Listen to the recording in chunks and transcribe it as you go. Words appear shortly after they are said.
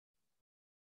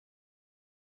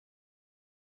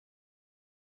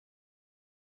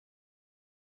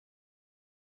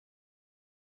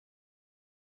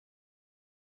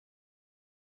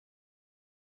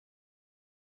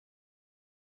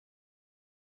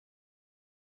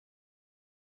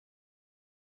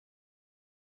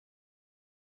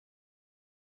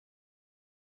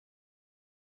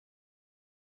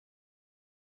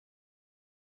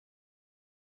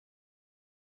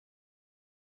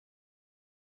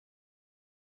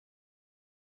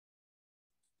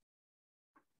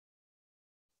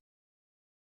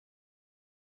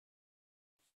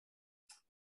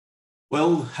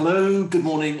Well, hello, good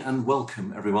morning, and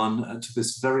welcome everyone to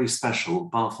this very special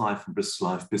Bath Life and Bristol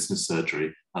Life Business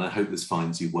Surgery, and I hope this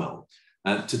finds you well.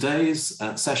 Today's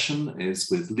session is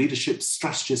with leadership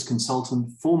strategist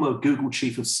consultant, former Google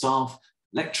Chief of Staff,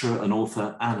 lecturer and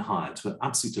author Anne Hiatt. We're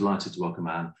absolutely delighted to welcome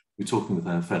Anne. We're talking with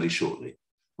her fairly shortly.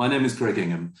 My name is Greg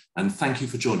Ingham, and thank you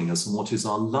for joining us on what is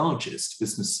our largest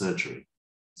business surgery.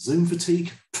 Zoom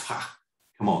fatigue? Pah,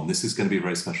 come on, this is going to be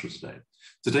very special today.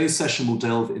 Today's session will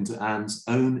delve into Anne's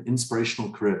own inspirational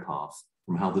career path,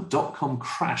 from how the dot-com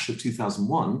crash of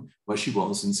 2001, where she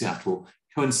was in Seattle,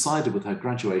 coincided with her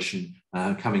graduation,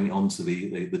 coming onto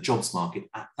the jobs market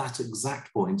at that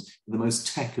exact point in the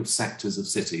most tech of sectors of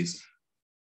cities.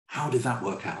 How did that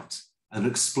work out? And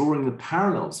exploring the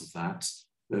parallels of that,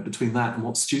 between that and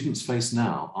what students face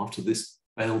now after this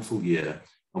baleful year,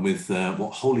 and with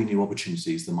what wholly new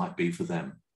opportunities there might be for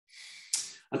them.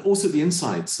 And also the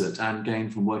insights that Anne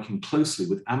gained from working closely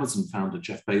with Amazon founder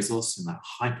Jeff Bezos in that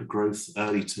hyper-growth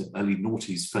early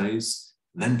noughties phase,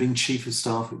 then being chief of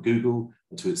staff at Google,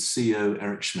 and to its CEO,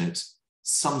 Eric Schmidt.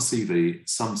 Some CV,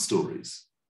 some stories.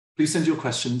 Please send your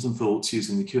questions and thoughts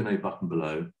using the Q&A button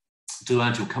below. Do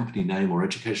add your company name or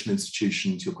educational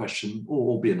institution to your question,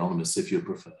 or be anonymous if you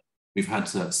prefer. We've had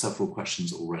several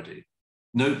questions already.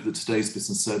 Note that today's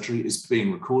business surgery is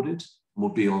being recorded and will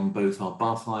be on both our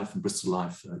Bath Life and Bristol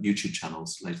Life YouTube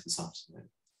channels later this afternoon.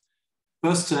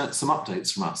 First, some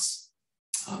updates from us.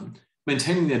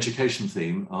 Maintaining the education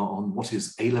theme on what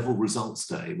is A-Level Results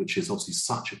Day, which is obviously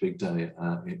such a big day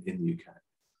in the UK.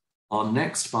 Our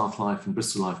next Bath Life and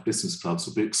Bristol Life business clubs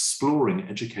will be exploring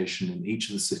education in each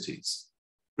of the cities.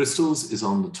 Bristol's is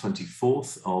on the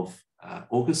 24th of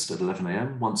August at 11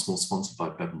 AM, once more sponsored by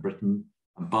Bevan Britain,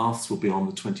 and Bath's will be on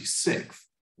the 26th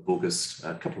of August,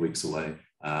 a couple of weeks away,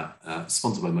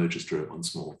 sponsored by Mojus Druitt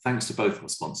once more. Thanks to both our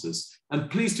sponsors. And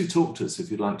please do talk to us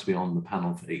if you'd like to be on the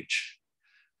panel for each.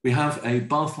 We have a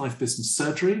Bath Life Business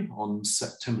Surgery on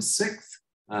September 6th,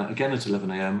 again at 11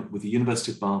 AM, with the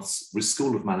University of Bath's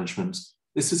School of Management.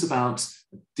 This is about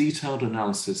a detailed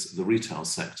analysis of the retail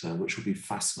sector, which will be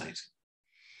fascinating.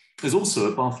 There's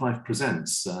also a Bath Life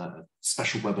Presents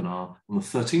special webinar on the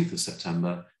 13th of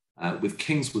September with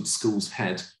Kingswood School's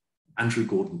head, Andrew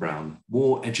Gordon-Brown.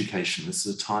 More education. This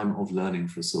is a time of learning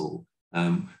for us all.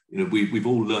 We've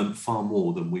all learned far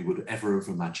more than we would ever have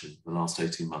imagined in the last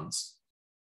 18 months.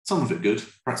 Some of it good,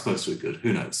 perhaps most of it good,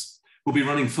 who knows? We'll be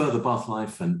running further Bath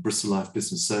Life and Bristol Life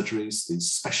business surgeries,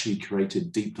 these specially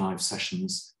curated deep dive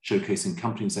sessions showcasing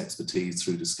companies' expertise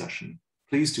through discussion.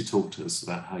 Please do talk to us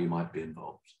about how you might be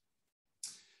involved.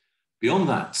 Beyond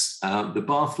that, the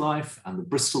Bath Life and the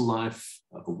Bristol Life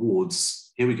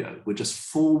Awards, here we go. We're just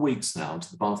 4 weeks now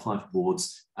to the Bath Life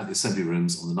Awards at the Assembly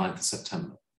Rooms on the 9th of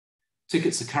September.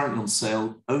 Tickets are currently on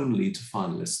sale only to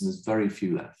finalists, and there's very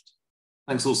few left.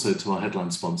 Thanks also to our headline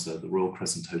sponsor, the Royal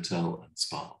Crescent Hotel and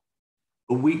Spa.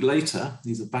 A week later,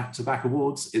 these are back-to-back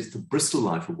awards. It's the Bristol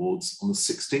Life Awards on the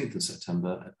 16th of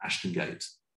September at Ashton Gate.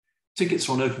 Tickets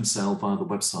are on open sale via the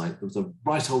website. There was a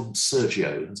right old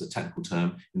Sergio, as a technical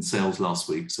term, in sales last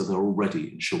week, so they're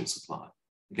already in short supply.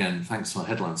 Again, thanks to our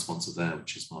headline sponsor there,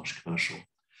 which is Marsh Commercial.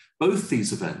 Both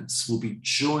these events will be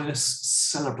joyous,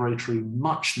 celebratory,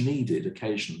 much-needed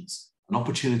occasions, an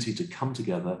opportunity to come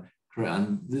together,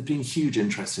 and there's been huge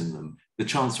interest in them. The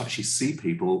chance to actually see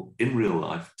people in real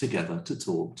life together, to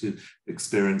talk, to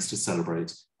experience, to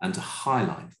celebrate, and to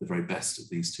highlight the very best of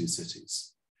these two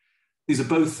cities. These are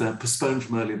both postponed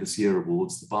from earlier this year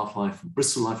awards. The Bath Life and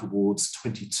Bristol Life Awards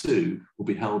 22 will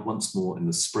be held once more in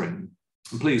the spring.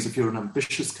 And please, if you're an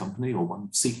ambitious company or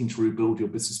one seeking to rebuild your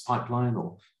business pipeline,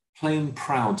 or plain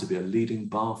proud to be a leading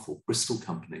Bath or Bristol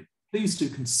company, please do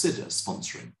consider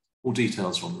sponsoring. All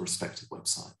details are on the respective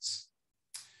websites.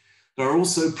 There are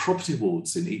also property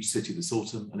awards in each city this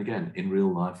autumn, and again, in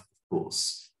real life, of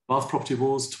course. Bath Property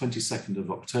Awards, 22nd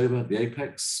of October at the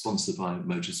Apex, sponsored by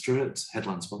Mojus Druitt,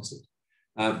 headline sponsored.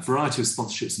 A variety of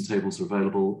sponsorships and tables are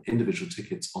available, individual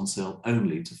tickets on sale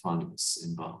only to finalists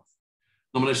in Bath.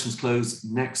 Nominations close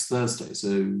next Thursday, so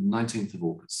 19th of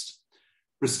August.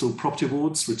 Bristol Property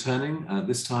Awards returning,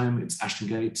 this time it's Ashton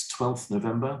Gate, 12th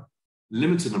November.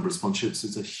 Limited number of sponsorships.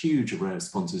 It's a huge array of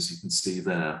sponsors you can see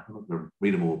there. I'm not going to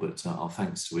read them all, but our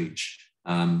thanks to each.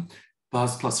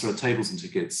 Plus, there are tables and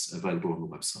tickets available on the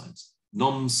website.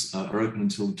 Noms are open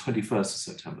until the 21st of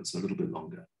September, so a little bit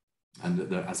longer. And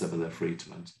as ever, they're free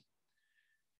to enter.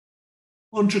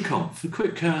 EntreConf, a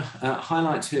quick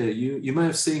highlight here. You may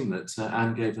have seen that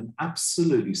Anne gave an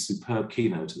absolutely superb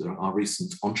keynote at our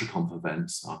recent EntreConf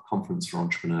event, our conference for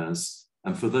entrepreneurs.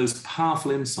 And for those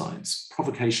powerful insights,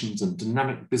 provocations, and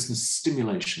dynamic business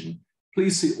stimulation,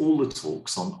 please see all the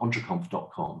talks on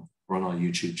entreconf.com or on our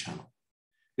YouTube channel.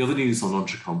 The other news on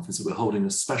EntreConf is that we're holding a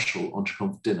special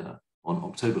EntreConf dinner on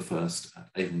October 1st at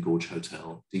Avon Gorge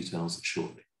Hotel, details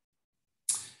shortly.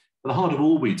 At the heart of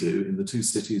all we do in the two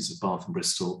cities of Bath and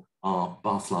Bristol are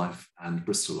Bath Life and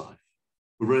Bristol Life.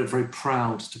 We're very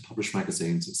proud to publish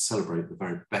magazines that celebrate the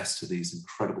very best of these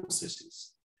incredible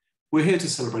cities. We're here to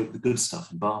celebrate the good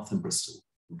stuff in Bath and Bristol,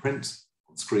 in print,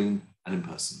 on screen, and in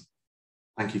person.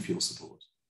 Thank you for your support.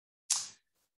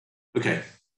 Okay,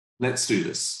 let's do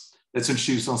this. Let's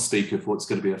introduce our speaker for what's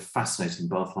going to be a fascinating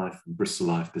Bath Life and Bristol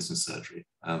Life business surgery.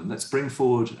 Let's bring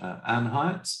forward Anne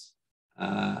Hiatt,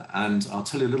 and I'll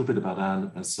tell you a little bit about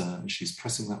Anne as she's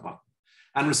pressing that button.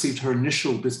 Anne received her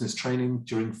initial business training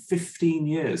during 15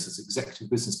 years as executive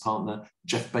business partner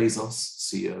Jeff Bezos,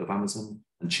 CEO of Amazon,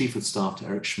 and chief of staff to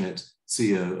Eric Schmidt,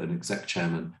 CEO and exec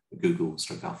chairman at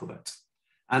Google/Alphabet.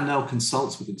 Anne now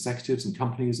consults with executives and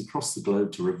companies across the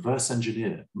globe to reverse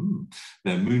engineer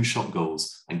their moonshot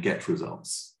goals and get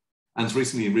results. Anne's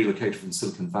recently relocated from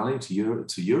Silicon Valley to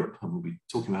Europe, and we'll be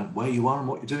talking about where you are and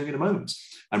what you're doing in a moment,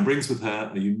 and brings with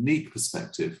her a unique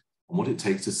perspective on what it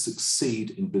takes to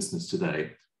succeed in business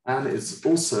today. Anne is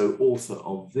also author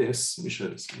of this. Let me show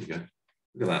this. Here we go.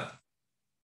 Look at that.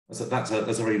 That's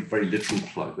a very, very literal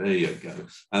plug. There you go.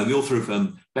 The author of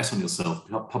Bet on Yourself,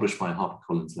 published by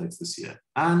HarperCollins later this year.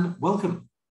 Anne, welcome.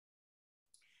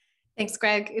 Thanks,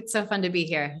 Greg. It's so fun to be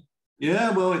here. Yeah,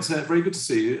 well, it's very good to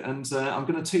see you. And I'm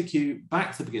going to take you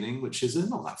back to the beginning, which is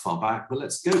not that far back, but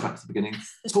let's go back to the beginning.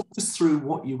 Talk us through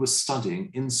what you were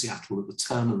studying in Seattle at the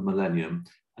turn of the millennium,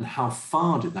 and how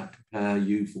far did that prepare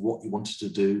you for what you wanted to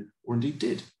do, or indeed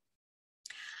did?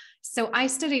 So I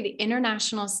studied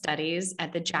international studies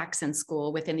at the Jackson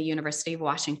School within the University of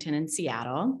Washington in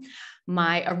Seattle.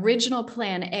 My original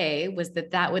plan A was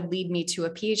that would lead me to a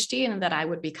PhD and that I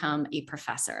would become a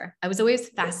professor. I was always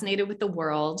fascinated with the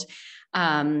world.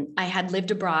 I had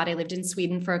lived abroad. I lived in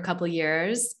Sweden for a couple of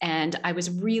years, and I was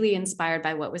really inspired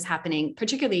by what was happening,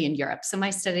 particularly in Europe. So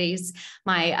my studies,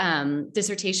 my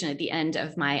dissertation at the end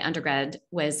of my undergrad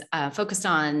was focused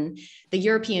on the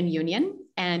European Union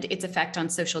and its effect on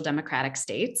social democratic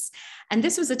states. And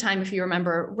this was a time, if you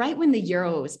remember, right when the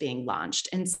euro was being launched.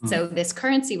 And so this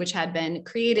currency, which had been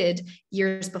created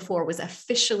years before, was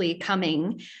officially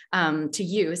coming to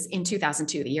use in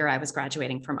 2002, the year I was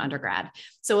graduating from undergrad.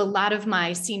 So a lot of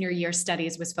my senior year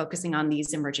studies was focusing on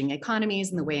these emerging economies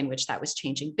and the way in which that was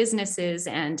changing businesses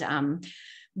and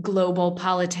global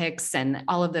politics and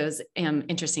all of those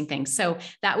interesting things. So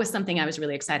that was something I was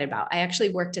really excited about. I actually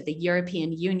worked at the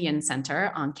European Union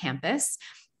Center on campus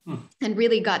and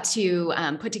really got to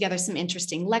put together some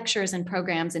interesting lectures and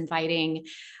programs inviting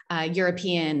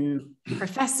European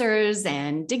professors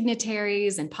and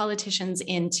dignitaries and politicians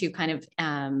in to kind of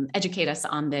educate us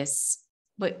on this,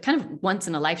 but kind of once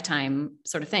in a lifetime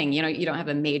sort of thing. You know, you don't have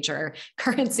a major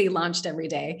currency launched every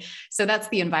day. So that's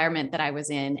the environment that I was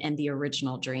in and the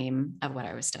original dream of what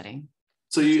I was studying.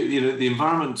 So, the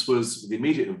environment was, the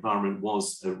immediate environment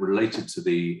was related to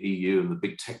the EU and the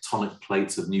big tectonic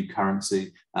plates of new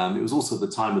currency. It was also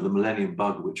the time of the millennium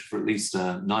bug, which for at least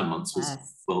 9 months was the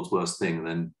world's worst thing and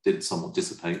then did somewhat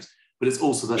dissipate. But it's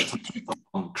also that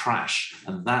time crash,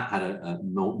 and that had a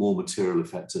more material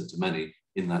effect to many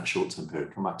in that short-term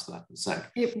period. Come back to that in a sec.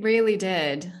 It really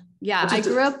did. Yeah, I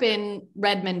grew up in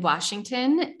Redmond,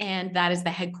 Washington, and that is the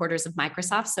headquarters of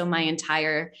Microsoft. So my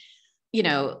entire,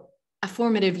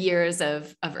 formative years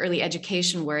of early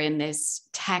education were in this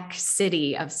tech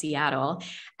city of Seattle.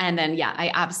 And then,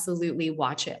 I absolutely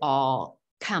watch it all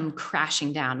come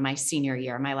crashing down my senior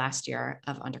year, my last year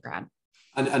of undergrad.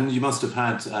 And you must have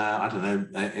had, I don't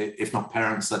know, if not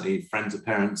parents, certainly friends of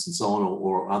parents and so on,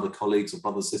 or other colleagues or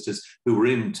brothers, sisters who were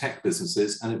in tech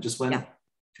businesses, and it just went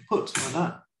kaput like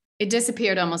that. It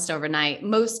disappeared almost overnight.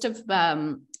 Most of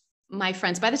my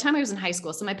friends, by the time I was in high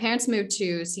school, so my parents moved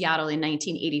to Seattle in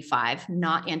 1985,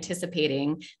 not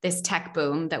anticipating this tech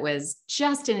boom that was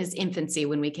just in its infancy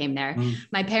when we came there.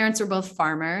 My parents were both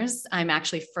farmers. I'm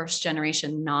actually first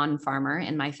generation non-farmer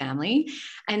in my family.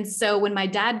 And so when my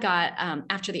dad got,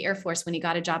 after the Air Force, when he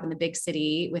got a job in the big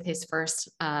city with his first,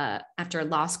 after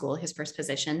law school, his first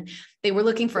position, they were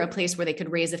looking for a place where they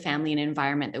could raise a family in an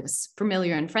environment that was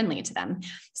familiar and friendly to them.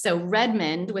 So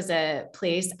Redmond was a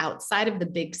place outside of the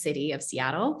big city of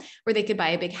Seattle where they could buy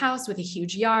a big house with a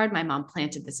huge yard. My mom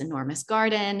planted this enormous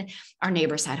garden. Our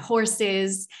neighbors had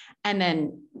horses. And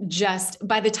then just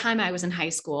by the time I was in high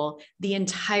school, the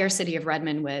entire city of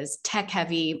Redmond was tech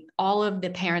heavy. All of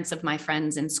the parents of my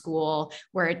friends in school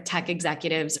were tech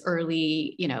executives,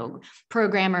 early,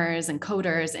 programmers and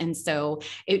coders. And so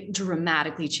it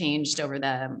dramatically changed over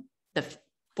the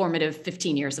formative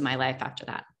 15 years of my life after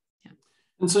that.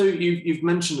 And so you've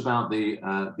mentioned about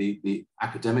the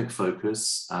academic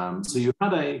focus. So you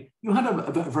had a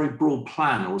very broad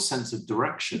plan or a sense of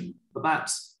direction, but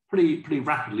that's pretty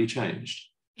rapidly changed.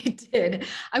 It did.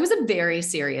 I was a very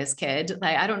serious kid.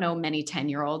 Like, I don't know many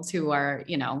 10-year-olds who are,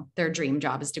 their dream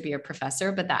job is to be a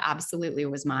professor, but that absolutely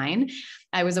was mine.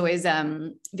 I was always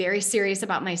very serious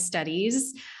about my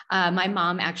studies. My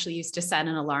mom actually used to set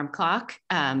an alarm clock,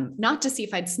 not to see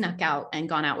if I'd snuck out and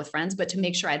gone out with friends, but to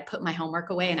make sure I'd put my homework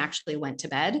away and actually went to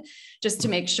bed, just to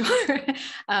make sure.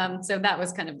 So that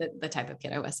was kind of the type of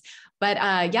kid I was. But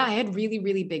yeah, I had really,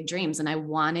 really big dreams, and I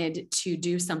wanted to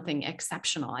do something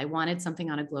exceptional. I wanted something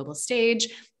on a global stage.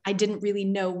 I didn't really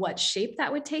know what shape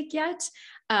that would take yet.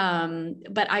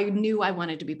 But I knew I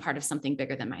wanted to be part of something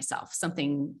bigger than myself,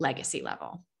 something legacy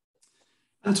level.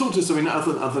 And talk to us, I mean,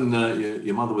 other than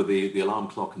your mother with the alarm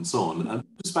clock and so on,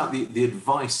 just about the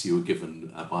advice you were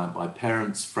given by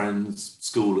parents, friends,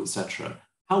 school, etc.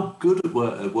 How good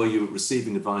were you at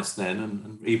receiving advice then,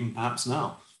 and even perhaps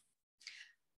now?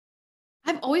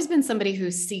 I've always been somebody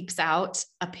who seeks out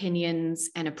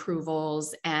opinions and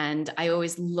approvals, and I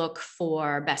always look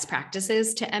for best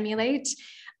practices to emulate.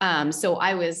 So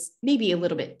I was maybe a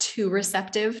little bit too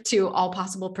receptive to all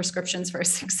possible prescriptions for a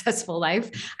successful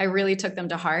life. I really took them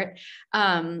to heart.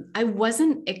 I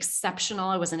wasn't exceptional.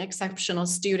 I was an exceptional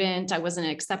student. I wasn't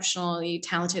exceptionally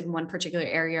talented in one particular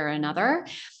area or another.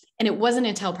 And it wasn't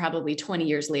until probably 20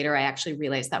 years later, I actually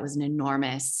realized that was an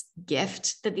enormous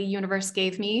gift that the universe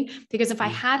gave me. Because if I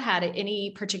had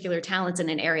any particular talents in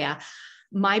an area,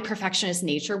 my perfectionist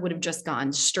nature would have just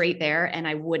gone straight there, and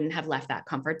I wouldn't have left that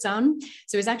comfort zone.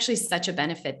 So it was actually such a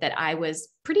benefit that I was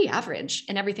pretty average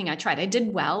in everything I tried. I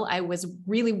did well. I was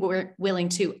really willing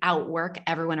to outwork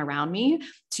everyone around me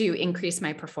to increase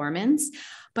my performance.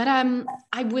 But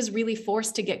I was really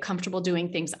forced to get comfortable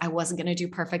doing things I wasn't going to do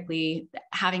perfectly,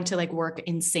 having to work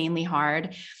insanely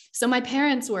hard. So my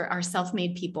parents are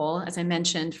self-made people, as I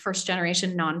mentioned, first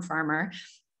generation non-farmer.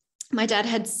 My dad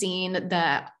had seen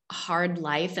the hard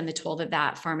life and the toll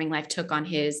that farming life took on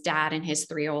his dad and his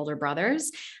 3 older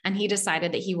brothers. And he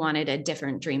decided that he wanted a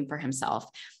different dream for himself.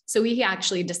 So he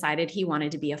actually decided he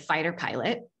wanted to be a fighter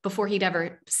pilot before he'd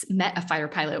ever met a fighter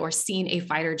pilot or seen a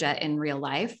fighter jet in real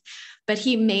life. But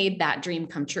he made that dream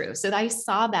come true. So I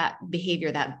saw that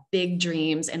behavior, that big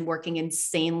dreams and working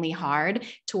insanely hard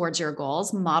towards your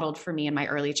goals modeled for me in my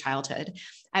early childhood.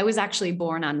 I was actually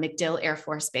born on MacDill Air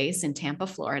Force Base in Tampa,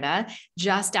 Florida,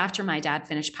 just after my dad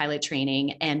finished pilot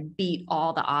training and beat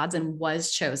all the odds and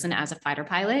was chosen as a fighter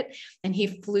pilot. And he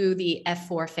flew the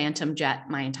F-4 Phantom jet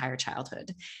my entire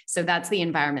childhood. So that's the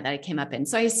environment that I came up in.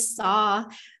 So I saw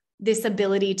this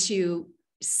ability to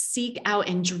seek out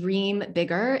and dream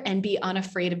bigger and be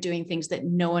unafraid of doing things that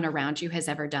no one around you has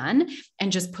ever done,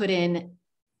 and just put in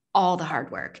all the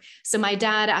hard work. So my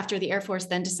dad, after the Air Force,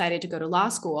 then decided to go to law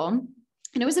school.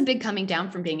 And it was a big coming down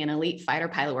from being an elite fighter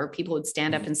pilot where people would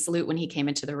stand up and salute when he came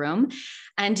into the room.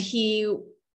 And he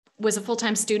was a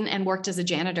full-time student and worked as a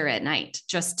janitor at night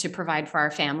just to provide for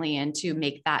our family and to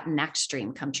make that next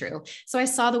dream come true. So I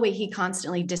saw the way he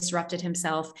constantly disrupted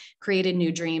himself, created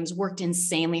new dreams, worked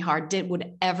insanely hard, did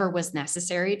whatever was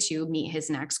necessary to meet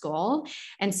his next goal.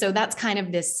 And so that's kind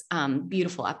of this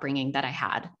beautiful upbringing that I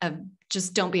had of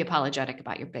just don't be apologetic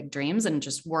about your big dreams and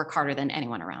just work harder than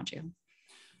anyone around you.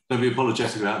 Don't be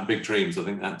apologetic about big dreams. I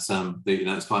think that's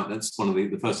that's one of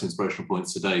the first inspirational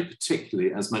points today.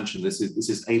 Particularly, as mentioned, this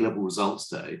is A-level results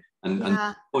day, and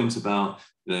the point about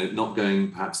not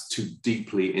going perhaps too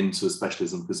deeply into a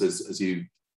specialism, because as you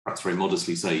perhaps very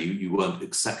modestly say, you weren't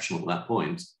exceptional at that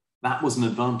point. That was an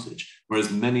advantage. Whereas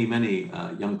many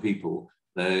young people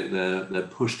they're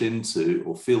pushed into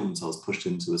or feel themselves pushed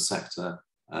into a sector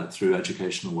through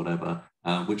education or whatever,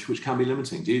 which can be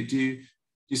limiting. Do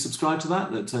you subscribe to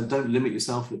that don't limit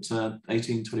yourself at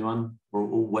 18, 21 or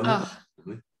whenever?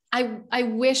 I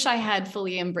wish I had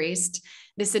fully embraced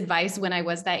this advice when I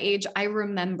was that age. I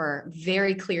remember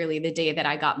very clearly the day that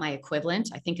I got my equivalent.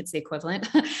 I think it's the equivalent.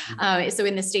 So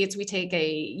in the States, we take a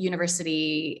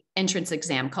university entrance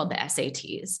exam called the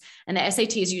SATs. And the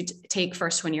SATs you take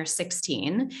first when you're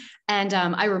 16. And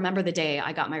I remember the day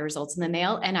I got my results in the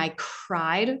mail, and I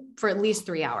cried for at least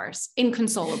 3 hours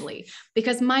inconsolably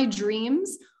because my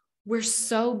dreams were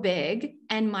so big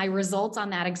and my results on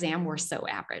that exam were so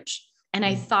average. And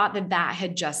I thought that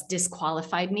had just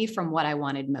disqualified me from what I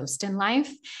wanted most in life.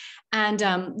 And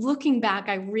looking back,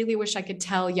 I really wish I could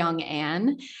tell young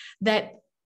Anne that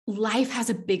life has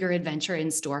a bigger adventure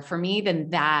in store for me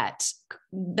than that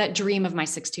dream of my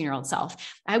 16-year-old self.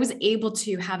 I was able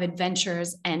to have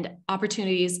adventures and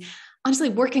opportunities honestly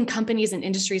work in companies and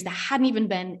industries that hadn't even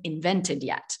been invented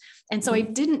yet. And so I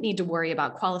didn't need to worry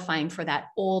about qualifying for that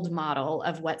old model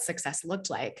of what success looked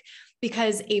like,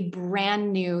 because a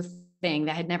brand new thing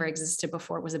that had never existed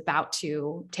before was about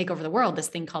to take over the world, this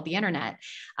thing called the internet.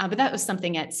 But that was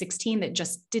something at 16 that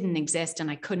just didn't exist, and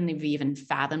I couldn't have even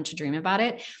fathomed to dream about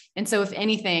it. And so if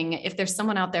anything, if there's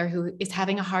someone out there who is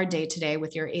having a hard day today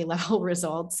with your A-level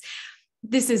results,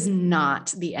 this is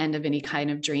not the end of any kind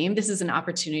of dream. This is an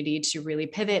opportunity to really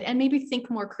pivot and maybe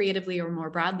think more creatively or more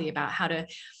broadly about how to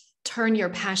turn your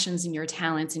passions and your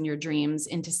talents and your dreams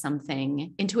into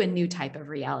something, into a new type of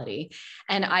reality.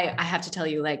 And I have to tell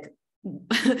you, like,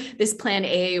 this plan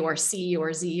A or C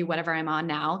or Z, whatever I'm on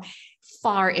now,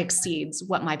 far exceeds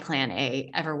what my plan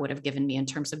A ever would have given me in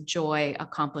terms of joy,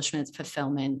 accomplishments,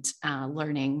 fulfillment,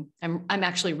 learning. I'm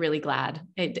actually really glad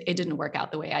it didn't work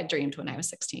out the way I dreamed when I was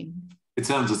 16. It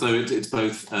sounds as though it's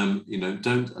both,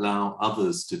 don't allow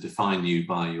others to define you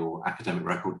by your academic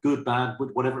record, good, bad,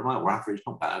 whatever it might, or average,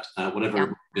 not bad, whatever it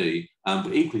might be.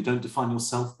 But equally, don't define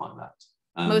yourself by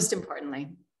that. Most importantly.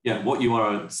 Yeah, what you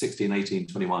are at 16, 18,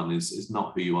 21 is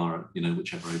not who you are at,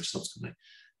 whichever age subsequently.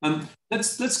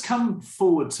 Let's come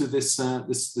forward to this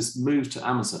move to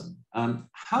Amazon.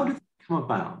 How did it come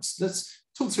about? Let's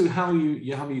talk through how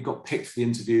you got picked for the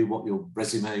interview, what your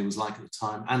resume was like at the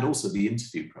time, and also the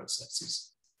interview processes.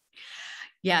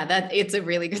 Yeah, it's a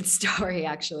really good story,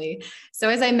 actually. So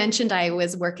as I mentioned, I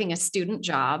was working a student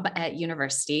job at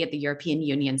university at the European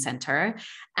Union Center.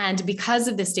 And because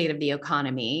of the state of the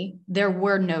economy, there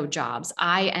were no jobs.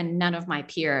 I and none of my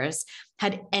peers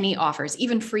had any offers,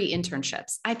 even free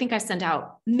internships. I think I sent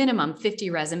out minimum 50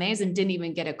 resumes and didn't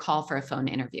even get a call for a phone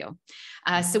interview.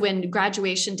 So when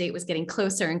graduation date was getting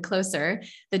closer and closer,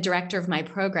 the director of my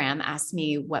program asked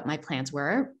me what my plans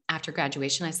were after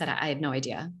graduation. I said, I had no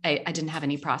idea. I didn't have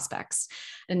any prospects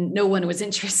and no one was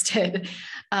interested.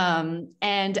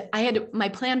 And my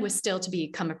plan was still to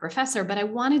become a professor, but I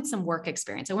wanted some work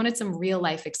experience. I wanted some real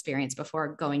life experience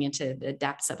before going into the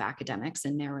depths of academics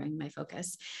and narrowing my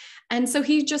focus. And so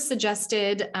he just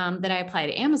suggested that I apply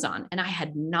to Amazon, and I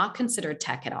had not considered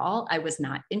tech at all. I was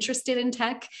not interested in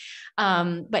tech,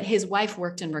 but his wife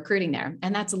worked in recruiting there.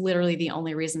 And that's literally the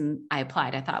only reason I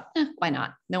applied. I thought, why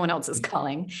not? No one else is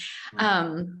calling.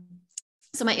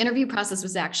 So my interview process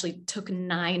took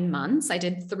 9 months. I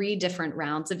did 3 different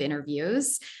rounds of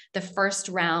interviews. The first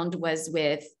round was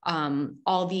with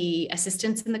all the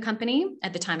assistants in the company.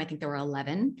 At the time, I think there were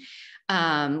 11,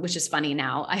 which is funny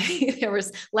now. There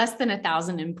was less than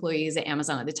 1,000 employees at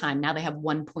Amazon at the time. Now they have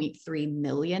 1.3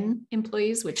 million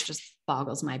employees, which just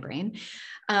boggles my brain.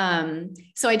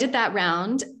 So I did that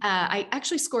round. I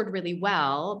actually scored really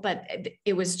well, but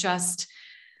it was just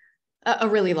a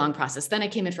really long process. Then I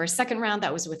came in for a second round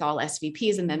that was with all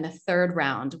SVPs. And then the third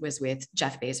round was with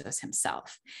Jeff Bezos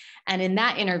himself. And in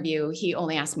that interview, he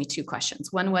only asked me 2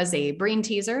 questions. One was a brain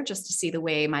teaser, just to see the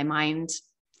way my mind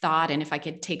thought and if I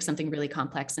could take something really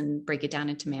complex and break it down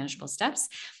into manageable steps.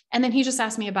 And then he just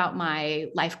asked me about my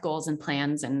life goals and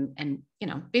plans and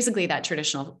basically that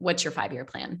traditional, what's your 5-year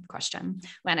plan question.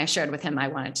 When I shared with him, I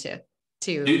wanted to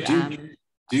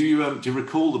do you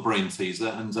recall the brain teaser,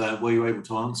 and were you able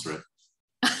to answer it?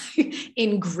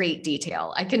 In great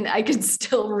detail. I can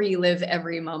still relive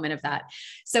every moment of that.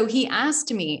 So he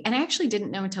asked me, and I actually didn't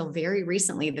know until very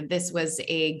recently that this was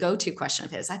a go-to question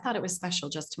of his. I thought it was special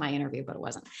just to my interview, but it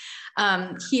wasn't.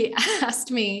 He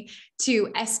asked me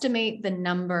to estimate the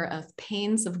number of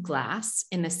panes of glass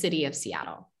in the city of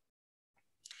Seattle.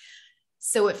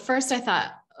 So at first I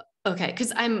thought, okay,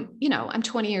 because I'm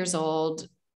 20 years old,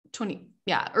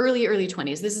 early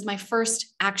 20s. This is my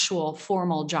first actual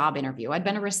formal job interview. I'd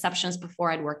been a receptionist before.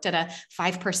 I'd worked at a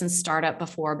 5-person startup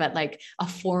before, but like a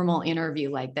formal interview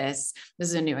like this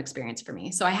is a new experience for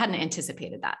me. So I hadn't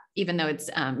anticipated that, even though it's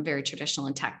very traditional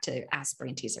in tech to ask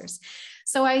brain teasers.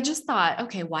 So I just thought,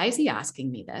 okay, why is he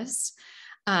asking me this?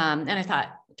 And I thought,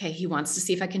 okay, he wants to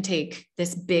see if I can take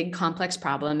this big complex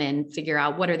problem and figure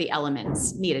out what are the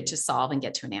elements needed to solve and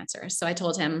get to an answer. So I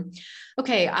told him,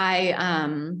 okay,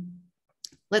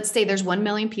 let's say there's 1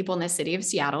 million people in the city of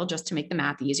Seattle, just to make the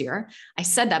math easier. I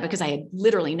said that because I had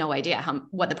literally no idea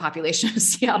what the population of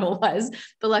Seattle was,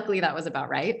 but luckily that was about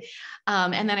right.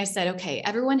 And then I said, okay,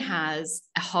 everyone has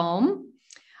a home,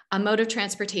 a mode of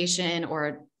transportation,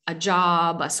 or a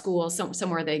job, a school,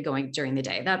 somewhere they're going during the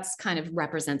day. That's kind of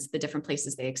represents the different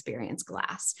places they experience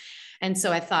glass. And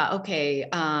so I thought, okay,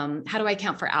 how do I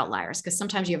account for outliers? Because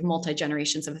sometimes you have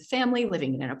multi-generations of a family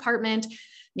living in an apartment.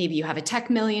 Maybe you have a tech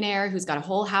millionaire who's got a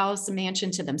whole house, a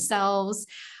mansion to themselves.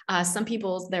 Some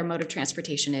people's, their mode of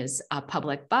transportation is a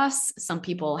public bus. Some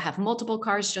people have multiple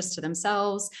cars just to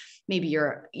themselves. maybe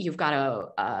you've got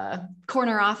a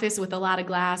corner office with a lot of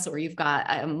glass, or you've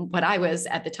got what I was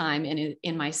at the time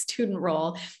in my student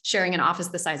role, sharing an office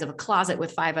the size of a closet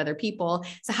with 5 other people.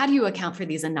 So how do you account for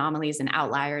these anomalies and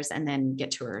outliers and then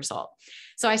get to a result?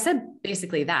 So I said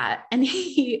basically that. And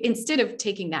he, instead of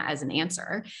taking that as an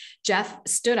answer, Jeff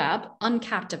stood up,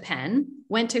 uncapped a pen,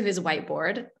 went to his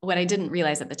whiteboard. What I didn't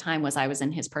realize at the time was I was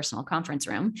in his personal conference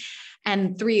room,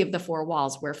 and 3 of the 4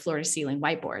 walls were floor to ceiling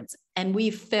whiteboards. And we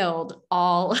filled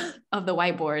all of the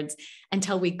whiteboards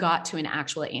until we got to an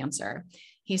actual answer.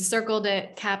 He circled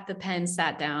it, capped the pen,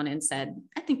 sat down and said,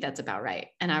 I think that's about right.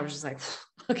 And I was just like,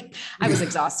 okay. I was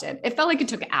exhausted. It felt like it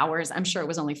took hours. I'm sure it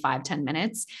was only 5-10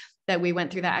 minutes that we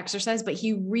went through that exercise, but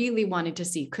he really wanted to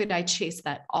see, could I chase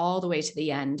that all the way to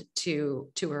the end to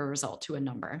a result, to a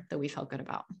number that we felt good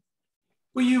about.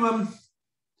 Were you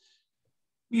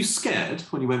scared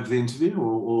when you went for the interview,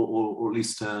 or at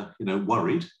least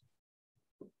worried?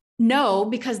 No,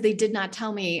 because they did not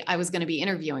tell me I was going to be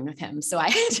interviewing with him. So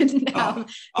I didn't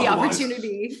have the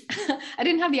opportunity. I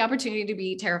didn't have the opportunity to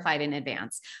be terrified in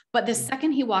advance. But the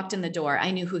second he walked in the door, I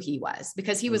knew who he was,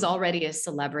 because he was already a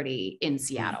celebrity in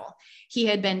Seattle. He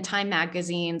had been Time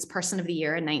Magazine's Person of the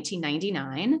Year in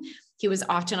 1999. He was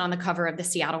often on the cover of the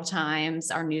Seattle Times,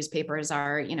 our newspapers,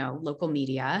 our local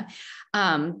media.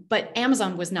 But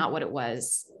Amazon was not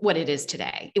what it is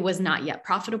today. It was not yet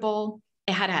profitable.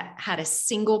 It had a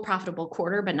single profitable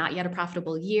quarter, but not yet a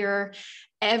profitable year.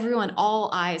 All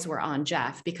eyes were on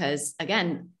Jeff, because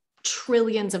again,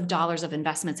 trillions of dollars of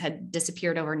investments had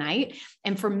disappeared overnight.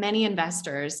 And for many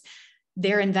investors,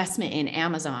 their investment in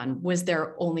Amazon was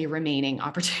their only remaining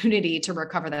opportunity to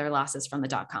recover their losses from the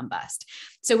dot-com bust.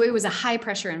 So it was a high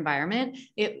pressure environment.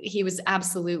 He was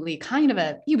absolutely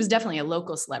he was definitely a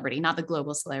local celebrity, not the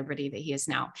global celebrity that he is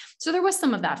now. So there was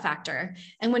some of that factor.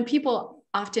 And when people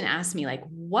often ask me, like,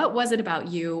 what was it about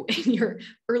you and your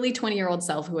early 20-year-old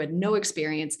self who had no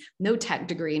experience, no tech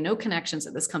degree, no connections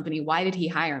at this company? Why did he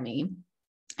hire me?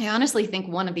 I honestly think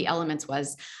one of the elements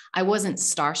was I wasn't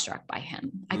starstruck by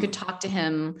him. I could talk to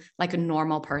him like a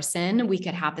normal person. We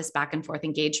could have this back and forth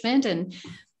engagement. And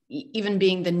even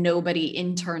being the nobody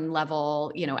intern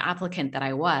level, applicant that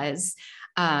I was,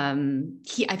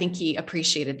 I think he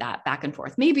appreciated that back and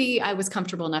forth. Maybe I was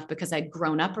comfortable enough because I'd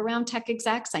grown up around tech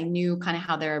execs. I knew kind of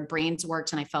how their brains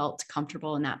worked, and I felt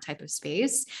comfortable in that type of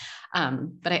space.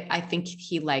 But I think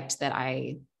he liked that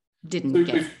I didn't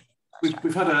get...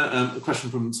 We've had a question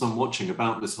from someone watching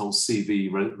about this whole CV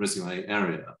resume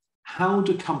area. How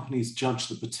do companies judge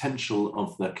the potential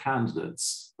of their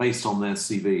candidates based on their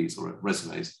CVs or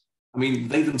resumes? I mean,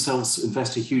 they themselves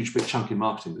invest a huge big chunk in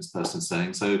marketing, this person's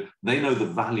saying, so they know the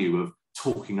value of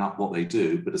talking up what they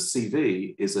do, but a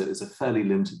CV is a fairly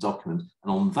limited document.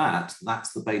 And on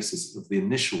that's the basis of the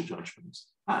initial judgment.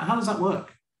 How does that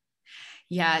work?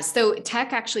 Yeah, so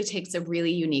tech actually takes a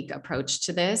really unique approach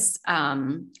to this.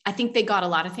 I think they got a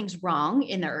lot of things wrong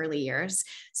in the early years.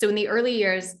 So in the early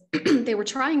years, they were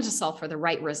trying to solve for the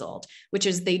right result, which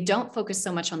is they don't focus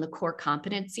so much on the core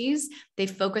competencies. They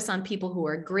focus on people who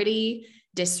are gritty,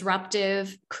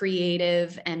 disruptive,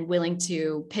 creative, and willing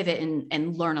to pivot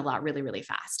and learn a lot really, really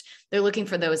fast. They're looking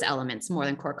for those elements more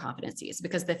than core competencies,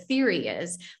 because the theory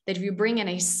is that if you bring in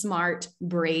a smart,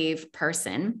 brave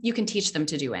person, you can teach them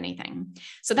to do anything.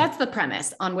 So that's the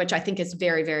premise on which I think is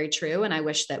very, very true. And I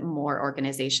wish that more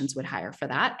organizations would hire for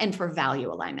that, and for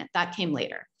value alignment. That came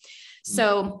later.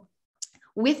 So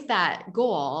with that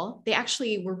goal, they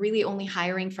actually were really only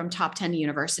hiring from top 10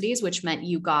 universities, which meant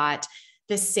you got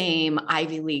the same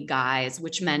Ivy League guys,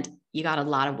 which meant you got a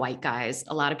lot of white guys,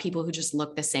 a lot of people who just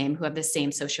look the same, who have the same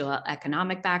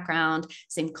socioeconomic background,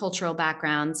 same cultural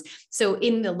backgrounds. So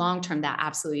in the long term, that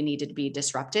absolutely needed to be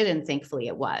disrupted. And thankfully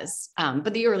it was.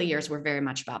 But the early years were very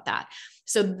much about that.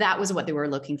 So that was what they were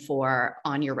looking for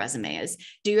on your resume is,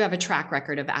 do you have a track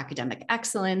record of academic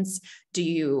excellence?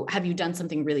 Have you done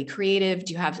something really creative?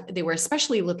 They were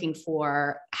especially looking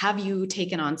for, have you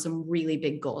taken on some really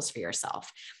big goals for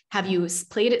yourself? Have you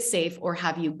played it safe, or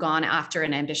have you gone after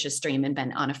an ambitious dream and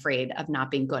been unafraid of not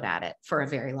being good at it for a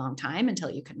very long time until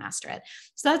you can master it?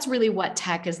 So that's really what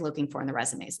tech is looking for in the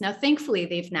resumes. Now, thankfully,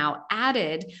 they've now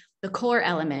added the core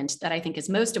element that I think is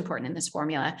most important in this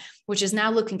formula, which is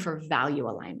now looking for value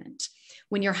alignment.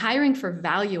 When you're hiring for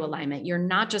value alignment, you're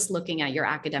not just looking at your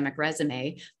academic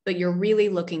resume, but you're really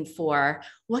looking for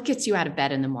what gets you out of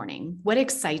bed in the morning? What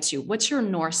excites you? What's your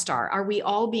North Star? Are we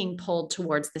all being pulled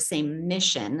towards the same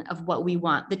mission of what we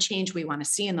want, the change we want to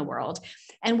see in the world?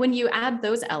 And when you add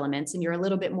those elements and you're a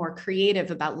little bit more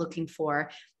creative about looking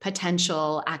for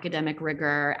potential academic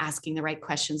rigor, asking the right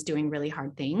questions, doing really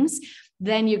hard things,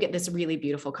 then you get this really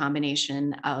beautiful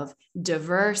combination of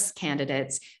diverse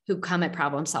candidates who come at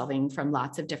problem solving from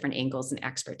lots of different angles and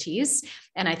expertise.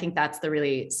 And I think that's the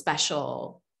really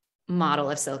special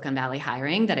model of Silicon Valley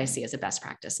hiring that I see as a best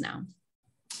practice now.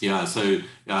 Yeah, so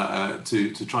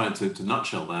to try to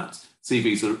nutshell that,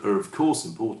 CVs are of course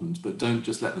important, but don't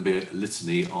just let them be a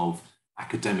litany of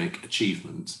academic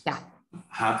achievement. Yeah.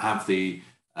 Have the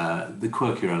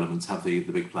quirkier elements, have the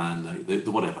big plan,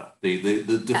 the whatever, the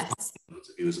defining elements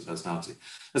of you as a personality.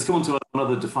 Let's come on to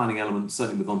another defining element,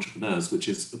 certainly with entrepreneurs, which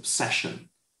is obsession.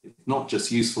 It's not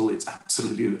just useful, it's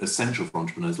absolutely essential for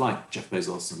entrepreneurs like Jeff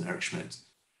Bezos and Eric Schmidt.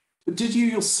 But did you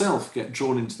yourself get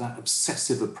drawn into that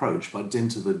obsessive approach by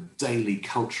dint of the daily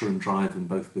culture and drive in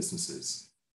both businesses?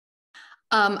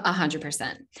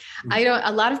 100%.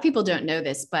 A lot of people don't know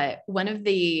this, but one of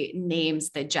the names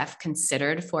that Jeff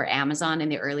considered for Amazon in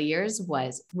the early years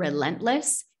was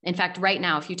relentless. In fact, right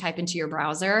now, if you type into your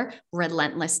browser,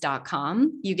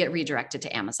 relentless.com, you get redirected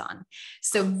to Amazon.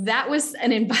 So that was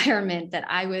an environment that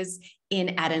I was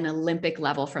in at an Olympic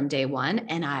level from day one,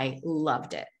 and I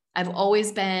loved it. I've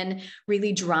always been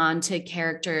really drawn to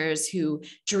characters who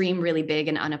dream really big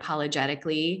and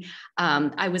unapologetically.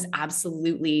 I was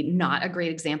absolutely not a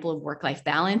great example of work-life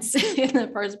balance in the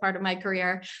first part of my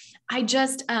career.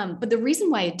 But the reason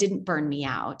why it didn't burn me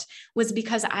out was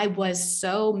because I was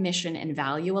so mission and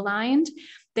value aligned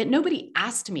that nobody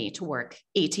asked me to work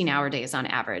 18-hour days on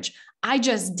average. I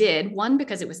just did, one,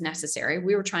 because it was necessary.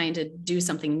 We were trying to do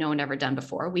something no one ever done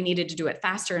before. We needed to do it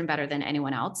faster and better than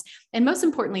anyone else. And most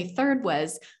importantly, third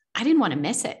was, I didn't want to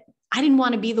miss it. I didn't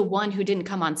want to be the one who didn't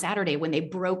come on Saturday when they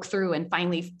broke through and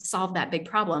finally solved that big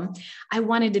problem. I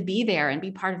wanted to be there and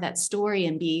be part of that story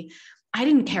I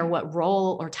didn't care what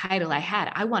role or title I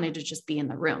had. I wanted to just be in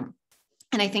the room.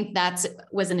 And I think that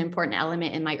was an important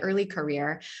element in my early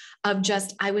career of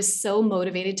I was so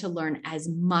motivated to learn as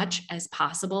much as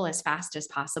possible, as fast as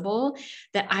possible,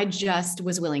 that I just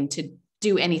was willing to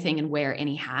do anything and wear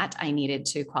any hat I needed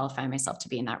to qualify myself to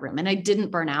be in that room. And I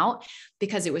didn't burn out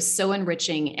because it was so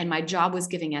enriching and my job was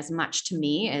giving as much to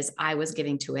me as I was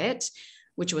giving to it,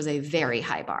 which was a very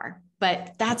high bar.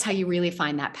 But that's how you really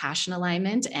find that passion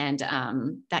alignment and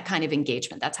that kind of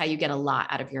engagement. That's how you get a lot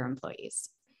out of your employees.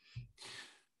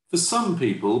 For some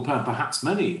people, perhaps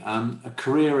many, a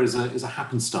career is a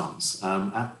happenstance,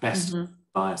 at best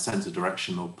by a sense of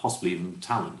direction or possibly even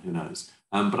talent, who knows.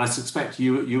 But I suspect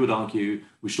you would argue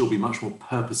we should all be much more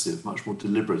purposive, much more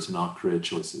deliberate in our career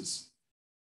choices.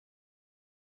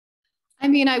 I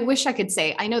mean, I wish I could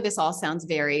say, I know this all sounds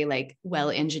very well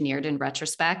engineered in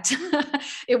retrospect.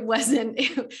 It was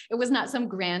not some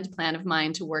grand plan of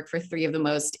mine to work for three of the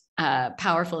most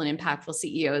powerful and impactful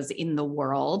CEOs in the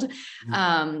world.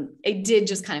 It did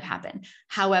just kind of happen.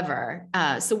 However,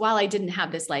 so while I didn't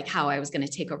have this how I was going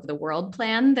to take over the world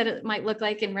plan that it might look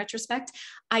like in retrospect,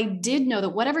 I did know that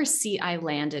whatever seat I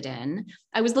landed in,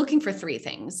 I was looking for three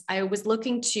things. I was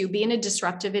looking to be in a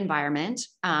disruptive environment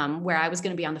where I was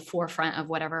going to be on the forefront of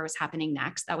whatever was happening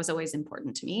next. That was always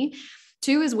important to me.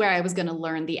 2 is where I was going to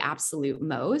learn the absolute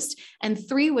most. And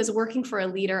 3 was working for a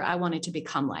leader I wanted to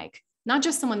become like. Not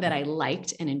just someone that I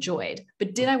liked and enjoyed,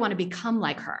 but did I want to become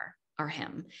like her or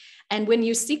him? And when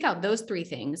you seek out those 3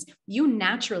 things, you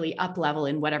naturally up level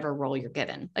in whatever role you're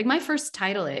given. Like my first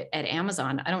title at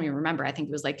Amazon, I don't even remember. I think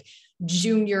it was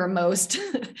junior most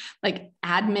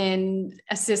admin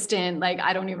assistant.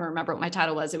 I don't even remember what my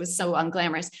title was. It was so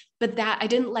unglamorous, but that I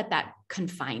didn't let that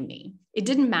confine me. It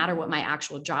didn't matter what my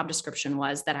actual job description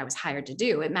was that I was hired to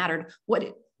do. It mattered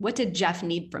what did Jeff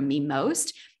need from me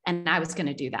most? And I was going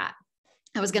to do that.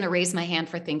 I was going to raise my hand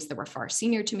for things that were far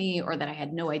senior to me or that I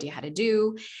had no idea how to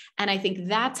do. And I think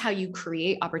that's how you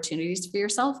create opportunities for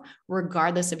yourself,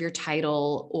 regardless of your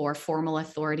title or formal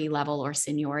authority level or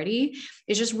seniority.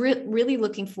 It's just really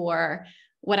looking for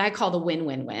what I call the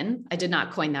win-win-win. I did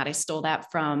not coin that. I stole that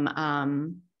from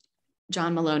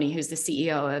John Maloney, who's the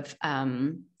CEO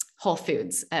of Whole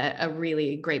Foods, a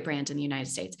really great brand in the United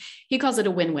States. He calls it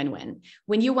a win-win-win.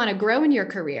 When you want to grow in your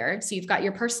career, so you've got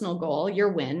your personal goal, your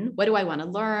win, what do I want to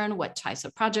learn? What types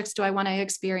of projects do I want to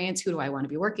experience? Who do I want to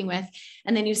be working with?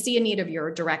 And then you see a need of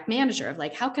your direct manager of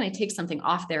how can I take something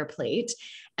off their plate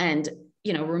and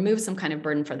remove some kind of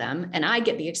burden for them. And I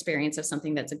get the experience of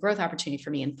something that's a growth opportunity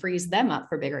for me and frees them up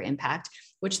for bigger impact,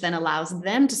 which then allows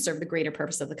them to serve the greater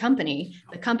purpose of the company.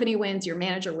 The company wins, your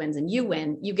manager wins, and you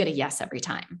win, you get a yes every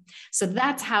time. So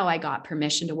that's how I got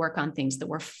permission to work on things that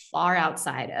were far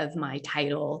outside of my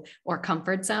title or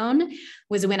comfort zone,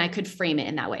 was when I could frame it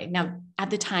in that way. Now,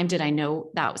 at the time, did I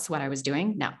know that was what I was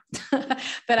doing? No.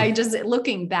 But I just,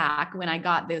 looking back, when I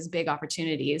got those big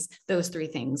opportunities, those 3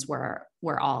 things were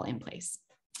all in place.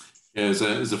 Yeah,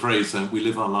 there's a phrase, we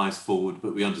live our lives forward,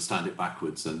 but we understand it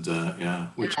backwards. And yeah,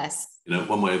 which, Yes.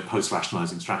 one way of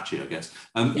post-rationalizing strategy, I guess.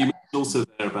 You Yeah. mentioned also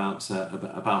there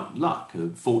about luck,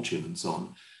 fortune, and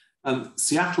so on.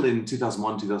 Seattle in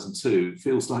 2001, 2002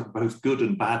 feels like both good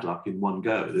and bad luck in one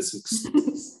go. This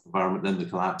environment, then the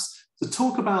collapse. So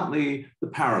talk about the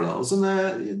parallels, and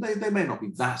they may not be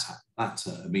that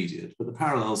immediate, but the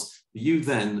parallels you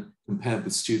then compared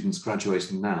with students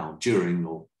graduating now, during,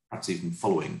 or perhaps even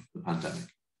following the pandemic.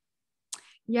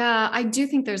 Yeah, I do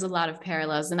think there's a lot of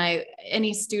parallels. And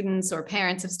any students or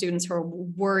parents of students who are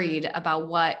worried about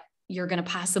what you're going to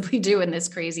possibly do in this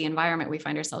crazy environment we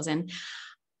find ourselves in,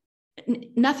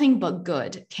 nothing but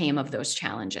good came of those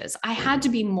challenges. I had to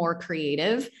be more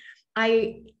creative.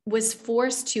 I was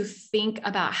forced to think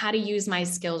about how to use my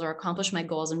skills or accomplish my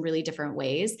goals in really different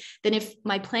ways than if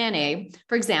my plan A,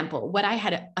 for example, what I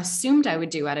had assumed I would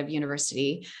do out of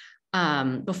university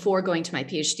before going to my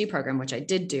PhD program, which I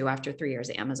did do after 3 years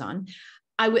at Amazon.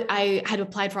 I had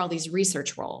applied for all these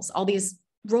research roles, all these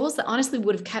roles that honestly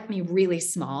would have kept me really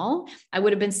small. I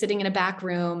would have been sitting in a back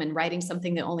room and writing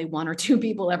something that only 1 or 2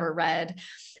 people ever read.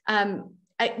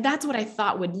 That's what I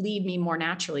thought would lead me more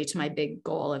naturally to my big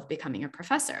goal of becoming a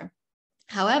professor.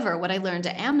 However, what I learned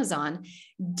at Amazon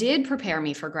did prepare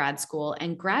me for grad school,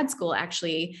 and grad school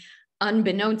actually,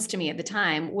 unbeknownst to me at the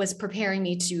time, was preparing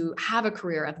me to have a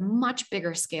career of much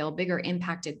bigger scale, bigger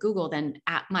impact at Google than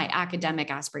my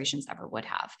academic aspirations ever would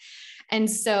have. And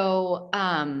so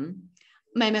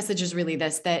my message is really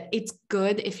this, that it's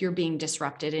good if you're being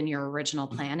disrupted in your original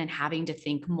plan and having to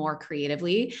think more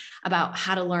creatively about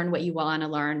how to learn what you want to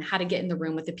learn, how to get in the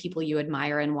room with the people you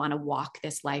admire and want to walk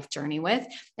this life journey with,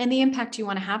 and the impact you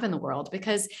want to have in the world.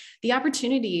 Because the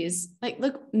opportunities, like,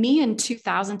 look, me in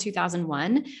 2000,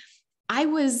 2001, I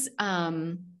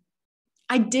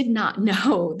did not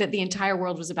know that the entire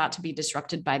world was about to be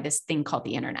disrupted by this thing called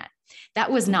the internet.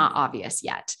 That was not obvious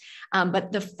yet.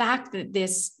 But the fact that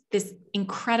this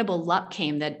incredible luck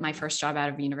came, that my first job out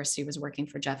of university was working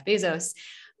for Jeff Bezos,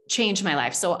 changed my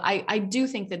life. So I do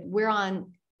think that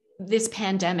this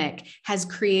pandemic has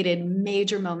created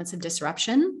major moments of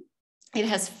disruption. It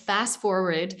has fast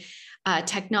forwarded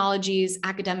technologies,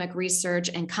 academic research,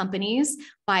 and companies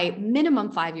by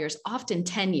minimum 5 years, often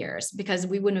 10 years, because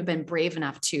we wouldn't have been brave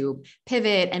enough to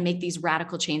pivot and make these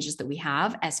radical changes that we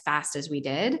have as fast as we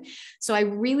did. So I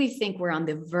really think we're on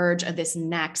the verge of this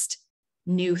next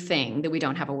new thing that we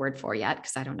don't have a word for yet,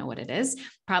 because I don't know what it is,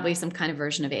 probably some kind of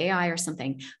version of AI or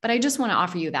something. But I just want to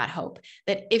offer you that hope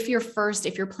that if your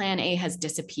plan A has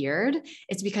disappeared,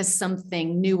 it's because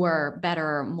something newer,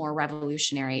 better, more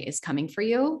revolutionary is coming for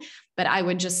you. But I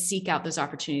would just seek out those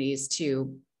opportunities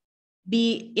to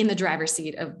be in the driver's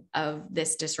seat of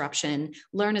this disruption,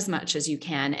 learn as much as you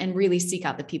can, and really seek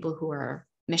out the people who are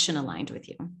mission aligned with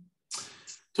you.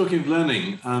 Talking of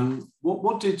learning,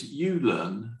 what did you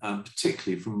learn,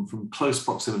 particularly from close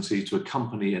proximity to a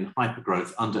company in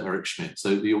hypergrowth under Eric Schmidt?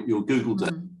 So your Google day.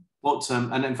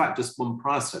 And in fact, just one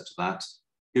prior step to that,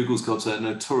 Google's got a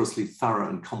notoriously thorough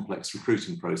and complex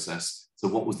recruiting process. So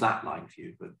what was that like for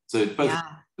you? So both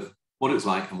what it was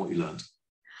like and what you learned.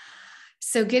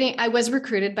 So I was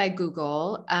recruited by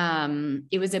Google.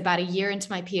 It was about a year into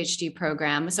my PhD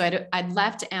program. So I'd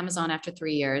left Amazon after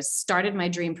 3 years, started my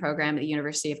dream program at the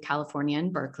University of California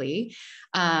in Berkeley.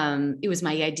 It was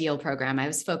my ideal program. I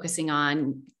was focusing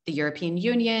on the European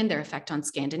Union, their effect on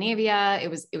Scandinavia. It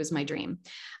was my dream.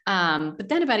 But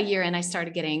then about a year in, I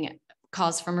started getting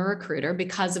calls from a recruiter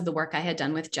because of the work I had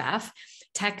done with Jeff.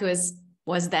 Tech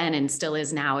was then and still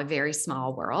is now a very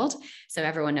small world. So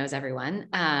everyone knows everyone.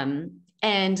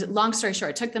 And long story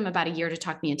short, it took them about a year to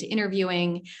talk me into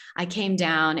interviewing. I came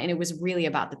down and it was really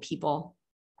about the people.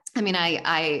 I mean,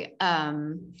 I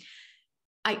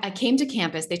came to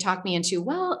campus. They talked me into,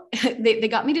 they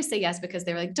got me to say yes because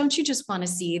they were like, don't you just want to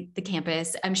see the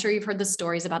campus? I'm sure you've heard the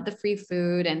stories about the free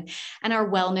food and our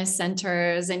wellness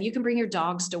centers, and you can bring your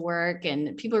dogs to work,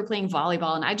 and people are playing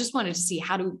volleyball. And I just wanted to see,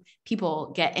 how do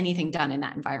people get anything done in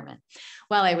that environment?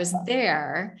 While I was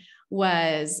there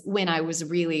was when I was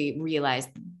really realized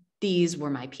these were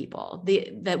my people,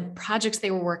 the projects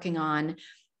they were working on,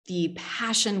 the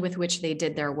passion with which they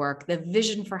did their work, the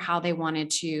vision for how they wanted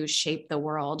to shape the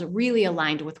world really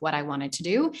aligned with what I wanted to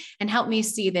do, and helped me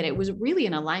see that it was really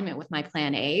in alignment with my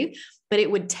plan A, but it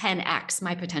would 10x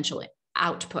my potential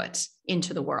output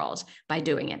into the world by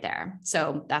doing it there.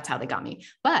 So that's how they got me.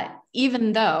 But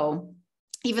even though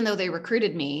they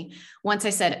recruited me, once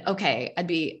I said, okay,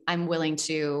 I'm willing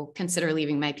to consider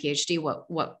leaving my PhD.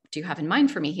 What do you have in mind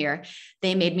for me here?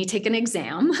 They made me take an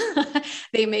exam.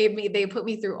 They put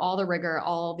me through all the rigor,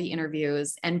 all the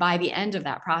interviews. And by the end of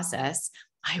that process,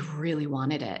 I really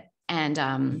wanted it. And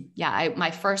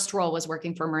my first role was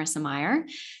working for Marissa Meyer,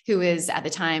 who is at the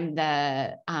time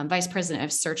the vice president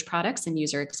of search products and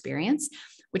user experience,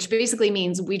 which basically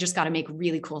means we just got to make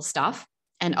really cool stuff.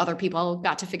 And other people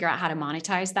got to figure out how to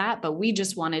monetize that. But we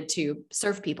just wanted to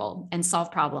serve people and solve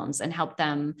problems and help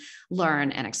them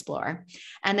learn and explore.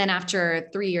 And then after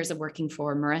 3 years of working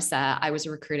for Marissa, I was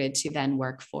recruited to then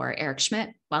work for Eric Schmidt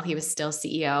while he was still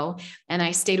CEO. And I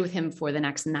stayed with him for the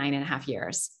next 9.5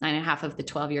 years. 9.5 of the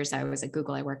 12 years I was at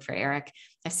Google, I worked for Eric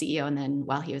as CEO, and then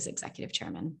while he was executive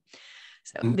chairman.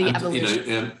 So the evolution.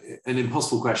 You know, an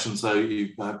impossible question, so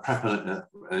you prep an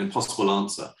impossible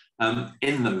answer.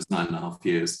 In those 9.5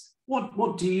 years,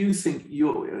 what do you think,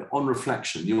 on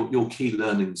reflection, your key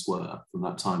learnings were from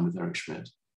that time with Eric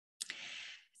Schmidt?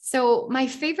 So my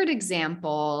favorite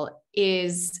example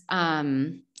is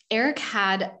Eric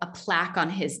had a plaque on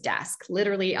his desk,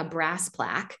 literally a brass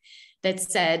plaque that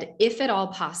said, "If at all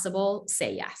possible,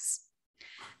 say yes."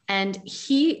 And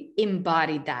he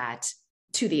embodied that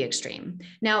to the extreme.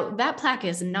 Now, that plaque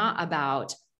is not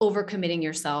about overcommitting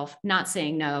yourself, not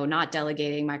saying no, not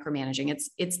delegating, micromanaging.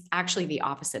 It's actually the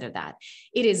opposite of that.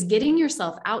 It is getting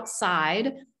yourself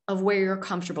outside of where you're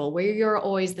comfortable, where you're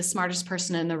always the smartest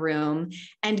person in the room,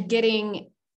 and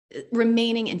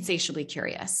remaining insatiably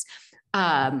curious.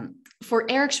 For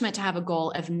Eric Schmidt to have a goal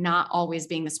of not always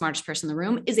being the smartest person in the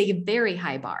room is a very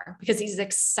high bar because he's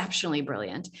exceptionally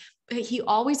brilliant. But he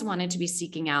always wanted to be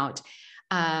seeking out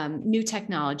new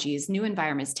technologies, new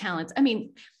environments, talents. I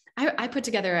mean, I put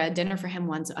together a dinner for him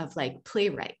once of like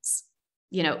playwrights,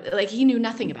 you know, like he knew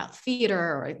nothing about theater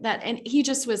or that. And he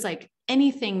just was like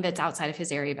anything that's outside of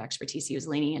his area of expertise, he was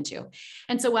leaning into.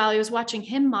 And so while I was watching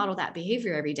him model that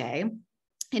behavior every day,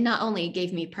 it not only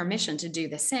gave me permission to do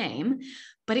the same,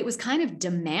 but it was kind of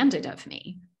demanded of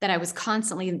me that I was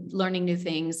constantly learning new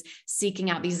things,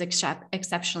 seeking out these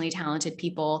exceptionally talented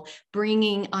people,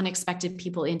 bringing unexpected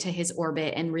people into his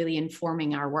orbit and really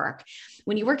informing our work.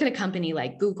 When you work at a company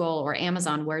like Google or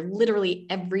Amazon, where literally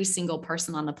every single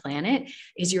person on the planet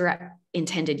is your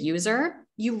intended user,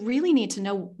 you really need to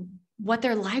know what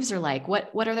their lives are like,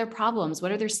 what are their problems,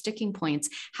 what are their sticking points,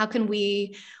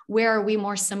 where are we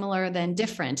more similar than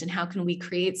different, and how can we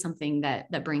create something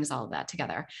that brings all of that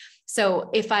together.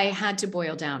 So if I had to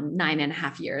boil down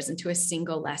 9.5 years into a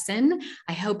single lesson,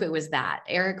 I hope it was that.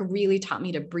 Eric really taught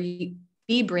me to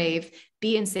be brave,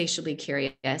 be insatiably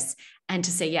curious, and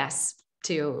to say yes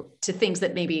to things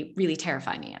that maybe really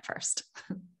terrify me at first.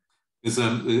 There's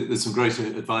some great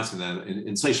advice in there.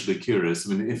 Insatiably curious.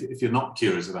 I mean, if you're not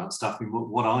curious about stuff, I mean,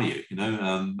 what are you? You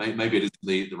know, maybe it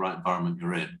isn't the right environment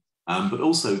you're in. But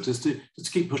also just to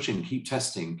keep pushing, keep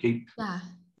testing, keep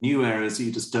new areas that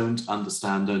you just don't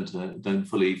understand, don't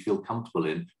fully feel comfortable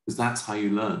in, because that's how you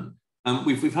learn.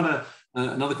 We've had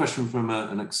another question from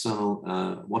an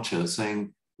external watcher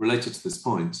saying, related to this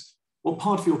point, what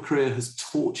part of your career has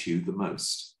taught you the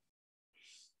most?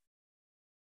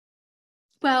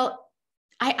 Well,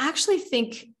 I actually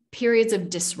think periods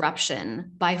of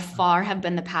disruption by far have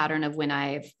been the pattern of when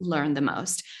I've learned the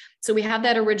most. So we had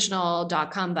that original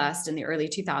 .com bust in the early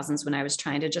 2000s when I was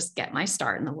trying to just get my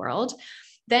start in the world.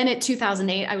 Then in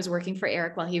 2008, I was working for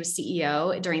Eric while he was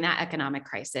CEO during that economic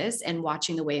crisis and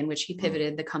watching the way in which he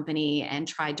pivoted the company and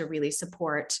tried to really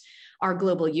support our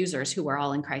global users who were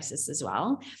all in crisis as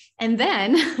well. And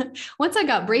then once I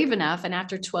got brave enough, and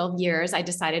after 12 years, I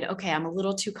decided, okay, I'm a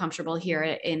little too comfortable here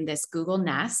in this Google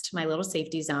nest, my little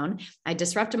safety zone. I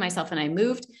disrupted myself and I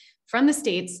moved from the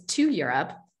States to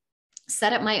Europe,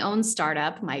 set up my own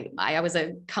startup. I was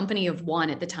a company of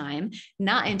one at the time,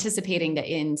 not anticipating that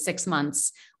in 6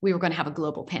 months, we were going to have a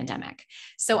global pandemic.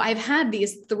 So I've had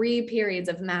these 3 periods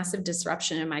of massive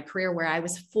disruption in my career where I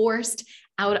was forced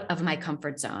out of my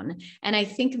comfort zone. And I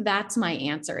think that's my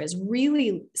answer, is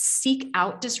really seek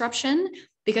out disruption,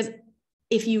 because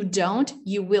if you don't,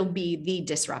 you will be the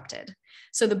disrupted.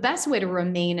 So the best way to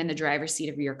remain in the driver's seat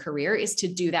of your career is to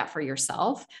do that for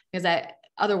yourself, because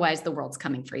otherwise the world's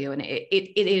coming for you. And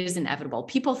it is inevitable.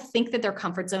 People think that their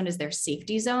comfort zone is their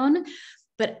safety zone,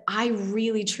 but I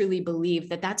really, truly believe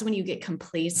that that's when you get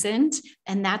complacent,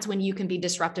 and that's when you can be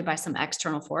disrupted by some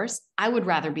external force. I would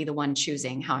rather be the one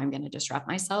choosing how I'm going to disrupt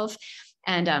myself.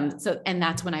 And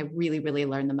that's when I really, really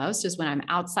learn the most, is when I'm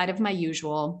outside of my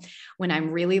usual, when I'm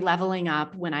really leveling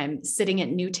up, when I'm sitting at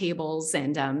new tables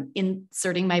and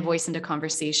inserting my voice into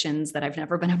conversations that I've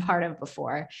never been a part of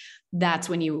before. That's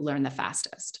when you learn the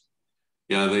fastest.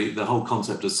 Yeah, the whole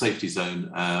concept of safety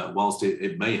zone, whilst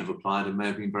it may have applied and may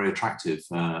have been very attractive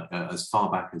as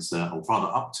far back as, or rather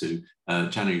up to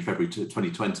January, February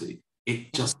 2020,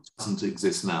 It just doesn't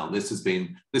exist now. This has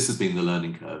been the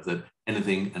learning curve, that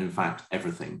anything, and in fact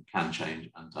everything, can change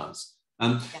and does.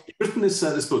 You've written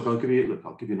this book. I'll give you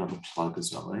another plug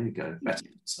as well. There you go. Better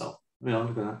yourself. I mean,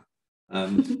 look at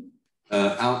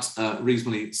that. Out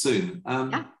reasonably soon.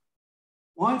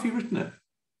 Why have you written it?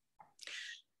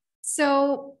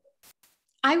 So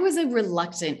I was a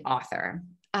reluctant author.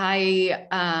 A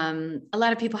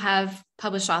lot of people have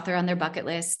published author on their bucket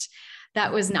list.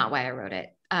 That was not why I wrote it.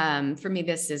 For me,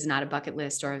 this is not a bucket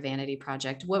list or a vanity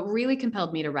project. What really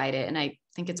compelled me to write it, and I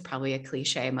think it's probably a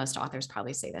cliche, most authors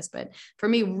probably say this, but for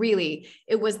me, really,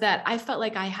 it was that I felt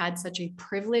like I had such a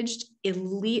privileged,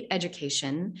 elite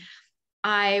education.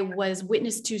 I was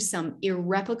witness to some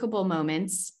irreplicable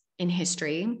moments in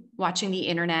history, watching the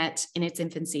internet in its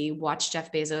infancy, watch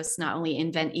Jeff Bezos not only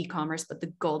invent e-commerce, but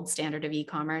the gold standard of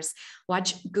e-commerce,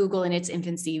 watch Google in its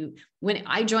infancy. When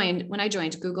I joined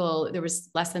Google, there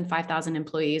was less than 5,000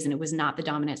 employees, and it was not the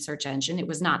dominant search engine. It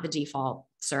was not the default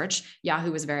search.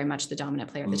 Yahoo was very much the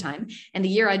dominant player at the time. And the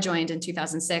year I joined in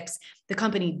 2006, the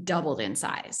company doubled in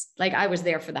size. Like, I was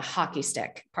there for the hockey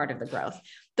stick part of the growth.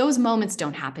 Those moments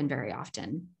don't happen very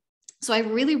often. So I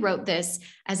really wrote this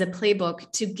as a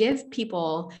playbook to give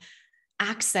people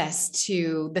access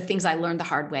to the things I learned the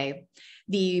hard way,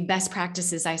 the best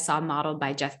practices I saw modeled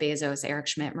by Jeff Bezos, Eric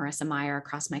Schmidt, Marissa Mayer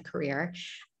across my career.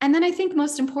 And then I think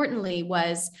most importantly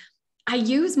was I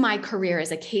use my career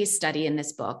as a case study in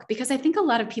this book, because I think a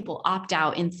lot of people opt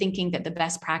out in thinking that the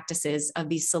best practices of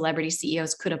these celebrity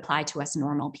CEOs could apply to us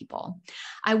normal people.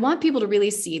 I want people to really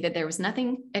see that there was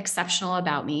nothing exceptional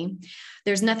about me.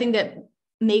 There's nothing that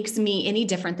makes me any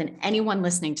different than anyone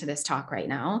listening to this talk right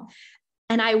now.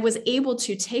 And I was able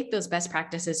to take those best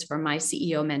practices from my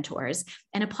CEO mentors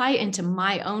and apply it into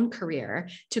my own career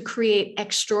to create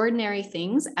extraordinary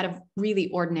things out of really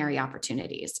ordinary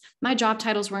opportunities. My job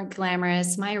titles weren't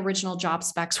glamorous. My original job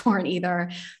specs weren't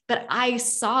either, but I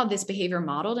saw this behavior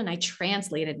modeled and I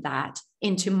translated that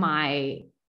into my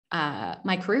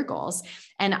career goals.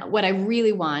 And what I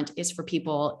really want is for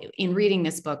people in reading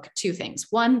this book, two things.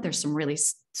 One, there's some really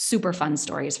super fun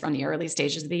stories from the early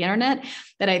stages of the internet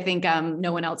that I think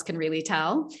no one else can really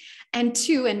tell. And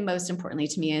two, and most importantly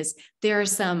to me, is there are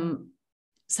some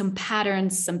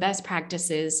patterns, some best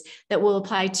practices that will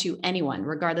apply to anyone,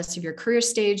 regardless of your career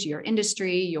stage, your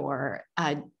industry, your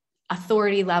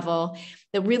authority level,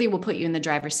 that really will put you in the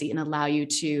driver's seat and allow you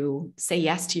to say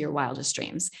yes to your wildest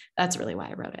dreams. That's really why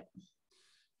I wrote it.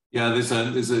 Yeah,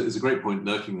 there's a great point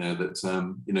lurking there that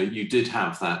you did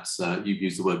have that. You've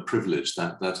used the word privilege,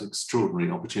 that extraordinary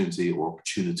opportunity or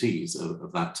opportunities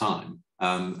of that time.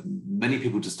 Many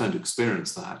people just don't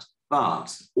experience that,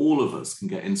 but all of us can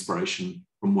get inspiration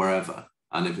from wherever.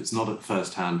 And if it's not at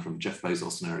first hand from Jeff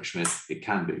Bezos and Eric Schmidt, it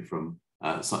can be from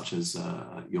such as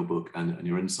your book and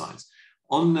your insights.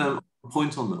 On a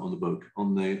point on the book,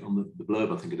 on the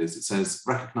blurb, I think it is, it says,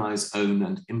 recognize, own,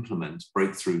 and implement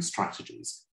breakthrough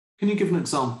strategies. Can you give an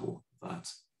example of that,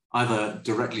 either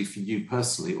directly for you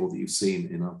personally or that you've seen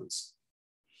in others?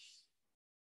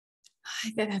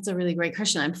 I think that's a really great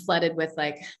question. I'm flooded with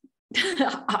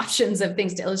options of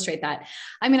things to illustrate that.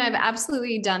 I mean, I've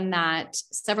absolutely done that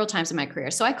several times in my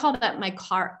career. So I call that my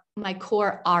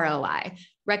core ROI,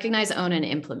 recognize, own, and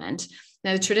implement.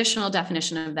 Now, the traditional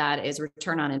definition of that is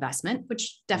return on investment,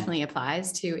 which definitely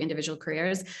applies to individual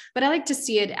careers. But I like to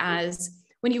see it as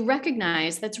when you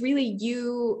recognize, that's really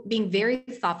you being very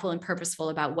thoughtful and purposeful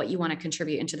about what you want to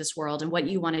contribute into this world and what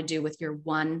you want to do with your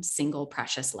one single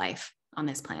precious life on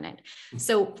this planet.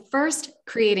 So first,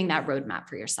 creating that roadmap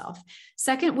for yourself.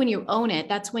 Second, when you own it,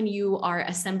 that's when you are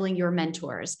assembling your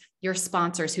mentors, your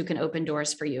sponsors who can open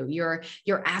doors for you. You're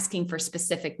asking for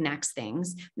specific next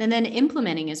things. And then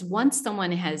implementing is once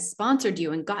someone has sponsored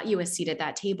you and got you a seat at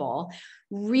that table,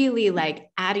 really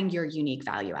adding your unique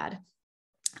value add.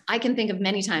 I can think of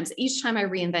many times, each time I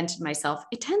reinvented myself,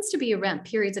 it tends to be around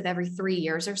periods of every 3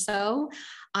 years or so.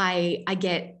 I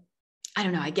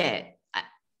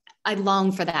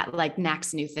long for that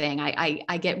next new thing.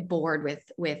 I get bored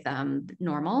with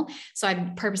normal. So I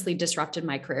purposely disrupted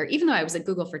my career. Even though I was at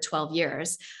Google for 12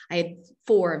 years, I had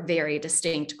 4 very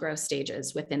distinct growth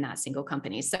stages within that single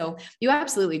company. So you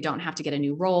absolutely don't have to get a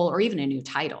new role or even a new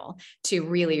title to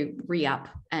really re-up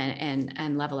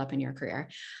and level up in your career.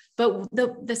 But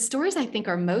the stories I think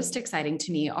are most exciting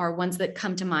to me are ones that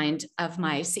come to mind of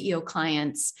my CEO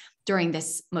clients during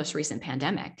this most recent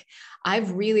pandemic.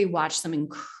 I've really watched some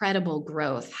incredible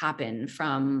growth happen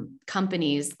from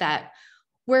companies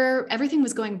where everything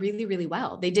was going really, really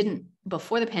well. They didn't,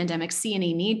 before the pandemic, see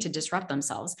any need to disrupt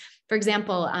themselves. For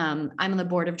example, I'm on the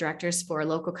board of directors for a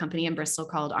local company in Bristol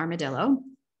called Armadillo.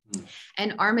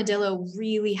 And Armadillo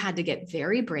really had to get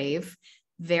very brave,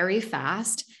 very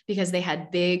fast, because they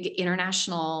had big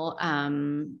international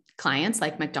clients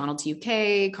like McDonald's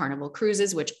UK, Carnival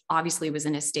Cruises, which obviously was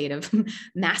in a state of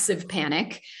massive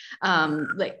panic,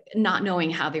 like not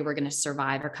knowing how they were going to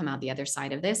survive or come out the other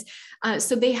side of this.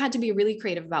 So they had to be really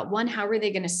creative about, one, how were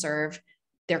they going to serve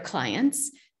their clients?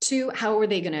 Two, how were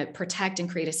they going to protect and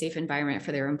create a safe environment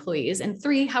for their employees? And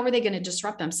three, how were they going to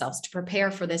disrupt themselves to prepare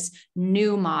for this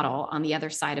new model on the other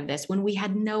side of this, when we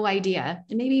had no idea,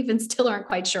 and maybe even still aren't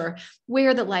quite sure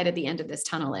where the light at the end of this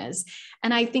tunnel is.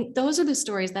 And I think those are the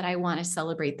stories that I want to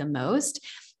celebrate the most.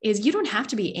 Is you don't have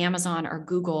to be Amazon or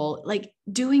Google, like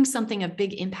doing something of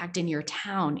big impact in your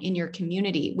town, in your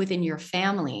community, within your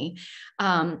family,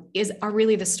 are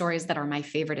really the stories that are my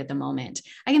favorite at the moment.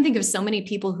 I can think of so many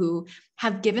people who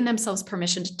have given themselves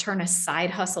permission to turn a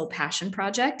side hustle passion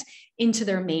project into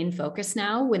their main focus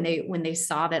now, when they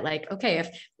saw that, like, okay,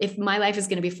 if my life is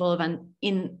going to be full of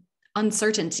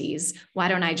uncertainties, why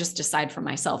don't I just decide for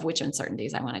myself which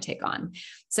uncertainties I want to take on?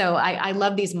 So I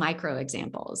love these micro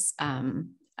examples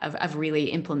of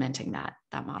really implementing that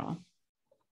model.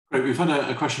 Great. We've had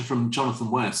a question from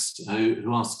Jonathan West,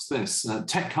 who asks this.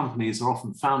 Tech companies are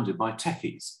often founded by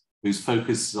techies whose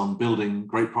focus is on building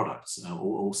great products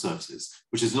or services,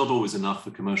 which is not always enough for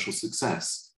commercial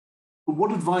success. But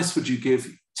what advice would you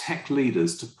give tech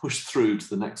leaders to push through to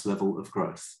the next level of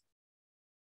growth?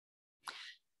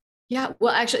 Yeah,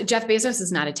 well, actually, Jeff Bezos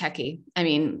is not a techie. I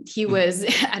mean, he was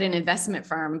at an investment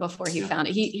firm before he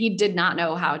founded. He did not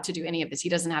know how to do any of this. He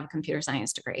doesn't have a computer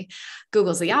science degree.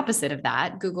 Google's the opposite of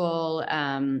that. Google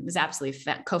was absolutely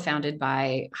co-founded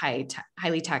by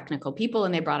highly technical people,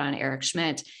 and they brought on Eric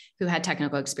Schmidt, who had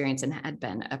technical experience and had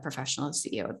been a professional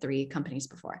CEO of 3 companies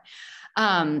before.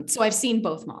 So I've seen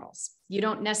both models. You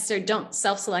don't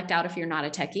self-select out if you're not a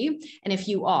techie. And if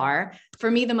you are, for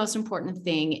me, the most important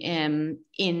thing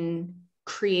in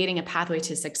creating a pathway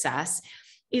to success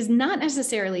is not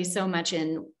necessarily so much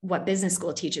in what business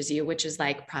school teaches you, which is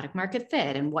like product market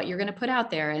fit and what you're going to put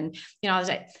out there. And,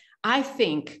 I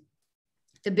think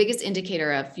the biggest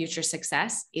indicator of future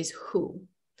success is who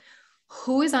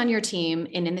is on your team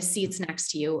and in the seats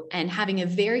next to you, and having a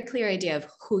very clear idea of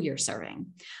who you're serving.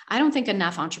 I don't think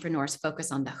enough entrepreneurs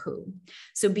focus on the who.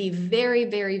 So be very,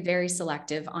 very, very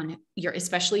selective on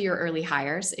especially your early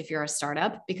hires if you're a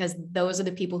startup, because those are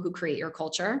the people who create your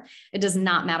culture. It does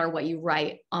not matter what you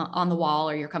write on the wall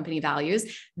or your company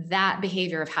values. That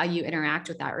behavior of how you interact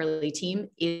with that early team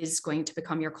is going to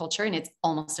become your culture, and it's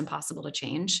almost impossible to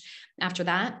change after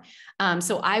that.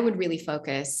 So I would really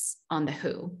focus on the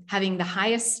who, having the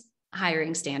highest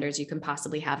hiring standards you can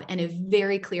possibly have and a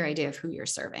very clear idea of who you're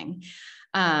serving.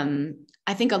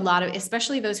 I think a lot of,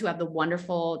 especially those who have the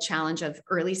wonderful challenge of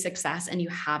early success and you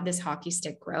have this hockey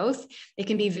stick growth, it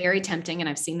can be very tempting. And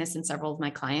I've seen this in several of my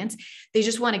clients. They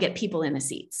just want to get people in the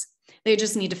seats. They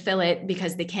just need to fill it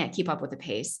because they can't keep up with the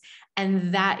pace.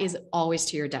 And that is always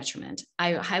to your detriment.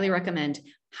 I highly recommend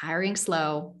hiring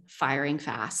slow, firing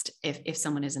fast if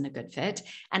someone isn't a good fit.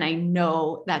 And I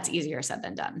know that's easier said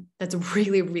than done. That's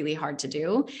really, really hard to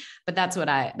do. But that's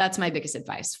my biggest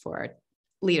advice for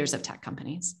leaders of tech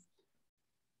companies.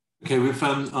 Okay, we've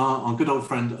our good old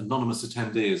friend anonymous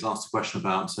attendee has asked a question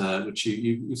about which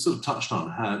you sort of touched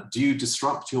on. Do you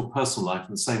disrupt your personal life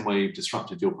in the same way you've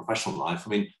disrupted your professional life? I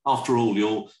mean, after all,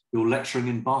 you're lecturing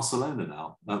in Barcelona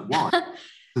now. Why?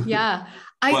 Yeah.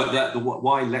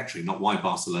 Why lecturing, not why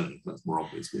Barcelona? That's more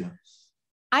obvious. Yeah.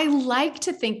 I like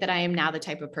to think that I am now the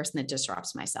type of person that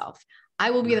disrupts myself. I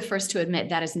will be the first to admit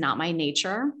that is not my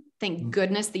nature. Thank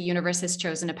goodness the universe has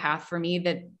chosen a path for me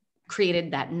that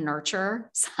created that nurture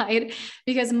side,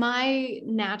 because my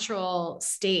natural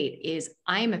state is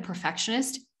I am a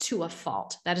perfectionist to a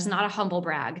fault. That is not a humble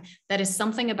brag. That is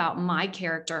something about my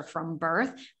character from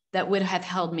birth that would have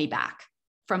held me back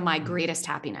from my greatest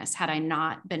happiness had I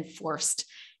not been forced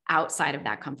outside of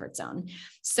that comfort zone.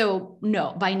 So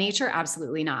no, by nature,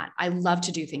 absolutely not. I love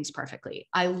to do things perfectly.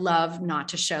 I love not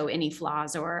to show any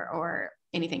flaws or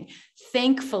anything.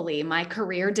 Thankfully, my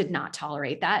career did not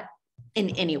tolerate that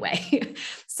in any way.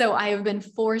 So I have been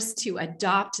forced to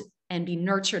adopt and be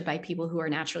nurtured by people who are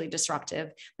naturally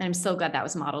disruptive. And I'm so glad that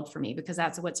was modeled for me, because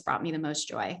that's what's brought me the most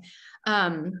joy.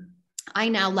 I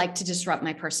now like to disrupt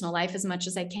my personal life as much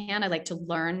as I can. I like to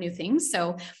learn new things.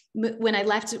 So when I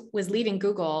was leaving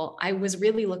Google, I was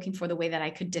really looking for the way that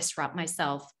I could disrupt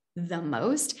myself the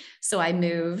most. So I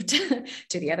moved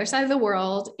to the other side of the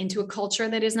world, into a culture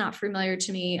that is not familiar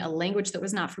to me, a language that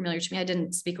was not familiar to me. I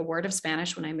didn't speak a word of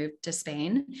Spanish when I moved to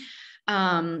Spain.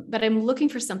 But I'm looking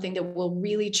for something that will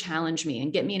really challenge me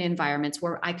and get me in environments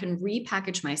where I can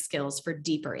repackage my skills for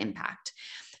deeper impact.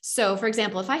 So for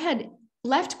example, if I had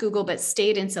left Google but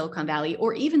stayed in Silicon Valley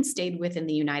or even stayed within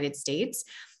the United States,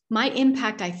 my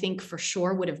impact, I think for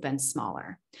sure would have been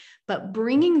smaller. But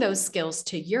bringing those skills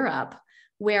to Europe,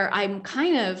 where I'm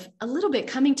kind of a little bit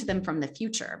coming to them from the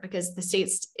future, because the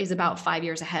States is about 5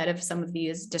 years ahead of some of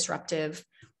these disruptive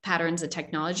patterns and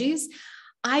technologies,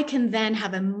 I can then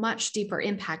have a much deeper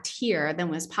impact here than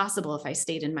was possible if I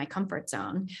stayed in my comfort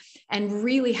zone and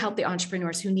really help the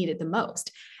entrepreneurs who need it the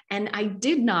most. And I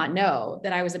did not know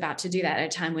that I was about to do that at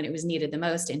a time when it was needed the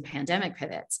most in pandemic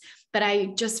pivots. But I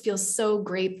just feel so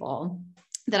grateful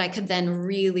that I could then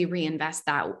really reinvest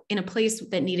that in a place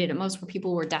that needed it most, where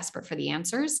people were desperate for the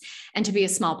answers. And to be a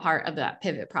small part of that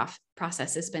pivot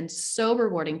process has been so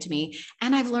rewarding to me.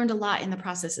 And I've learned a lot in the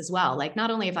process as well. Like,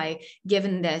 not only have I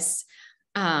given this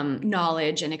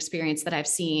knowledge and experience that I've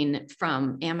seen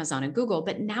from Amazon and Google,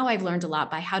 but now I've learned a lot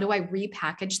by how do I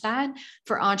repackage that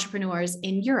for entrepreneurs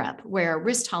in Europe, where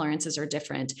risk tolerances are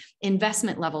different,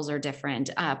 investment levels are different,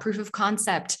 proof of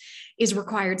concept is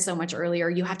required so much earlier.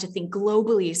 You have to think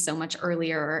globally so much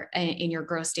earlier in your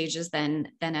growth stages than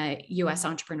a US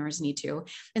entrepreneurs need to.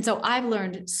 And so I've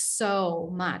learned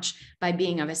so much by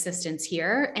being of assistance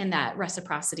here, and that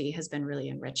reciprocity has been really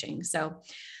enriching. So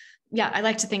yeah, I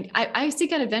like to think I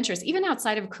seek out adventures, even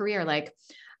outside of career. Like,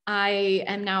 I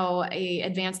am now a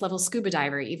advanced level scuba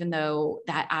diver, even though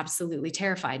that absolutely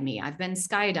terrified me. I've been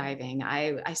skydiving.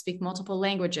 I speak multiple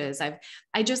languages.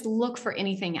 I just look for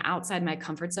anything outside my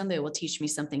comfort zone that will teach me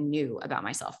something new about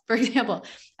myself. For example,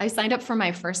 I signed up for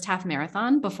my first half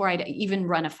marathon before I'd even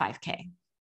run a 5K.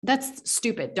 That's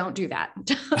stupid. Don't do that.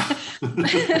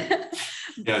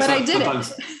 Yeah, but so I did it.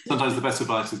 Sometimes the best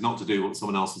advice is not to do what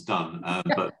someone else has done,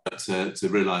 but to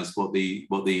realise what the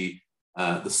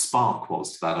spark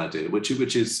was to that idea,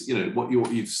 which is, you know,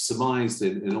 what you've surmised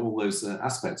in all those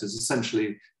aspects is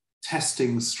essentially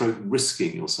testing stroke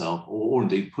risking yourself, or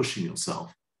indeed pushing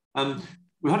yourself.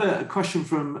 We had a question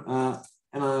from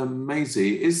Emma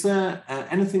Maisie. Is there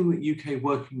anything that UK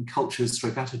working cultures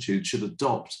stroke attitude should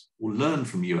adopt or learn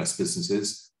from US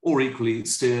businesses, or equally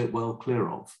steer well clear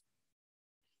of?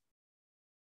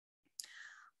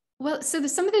 Well, so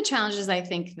some of the challenges I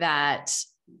think that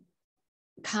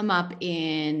come up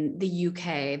in the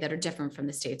UK that are different from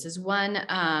the States is one,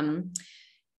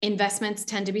 investments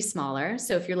tend to be smaller.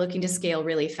 So if you're looking to scale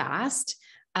really fast,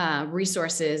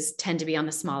 resources tend to be on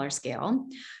the smaller scale.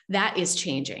 That is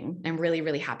changing. I'm really,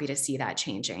 really happy to see that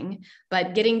changing.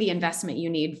 But getting the investment you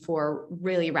need for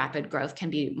really rapid growth can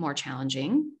be more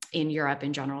challenging in Europe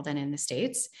in general than in the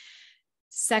States.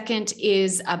 Second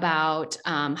is about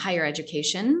higher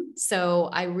education. So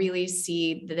I really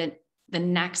see that the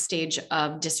next stage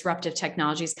of disruptive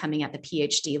technologies coming at the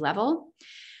PhD level.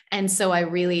 And so I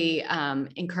really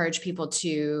encourage people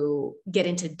to get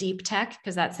into deep tech,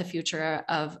 because that's the future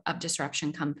of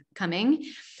disruption coming.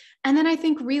 And then I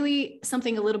think really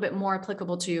something a little bit more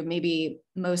applicable to maybe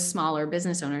most smaller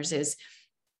business owners is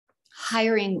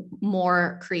hiring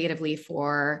more creatively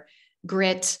for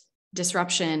grit,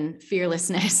 disruption,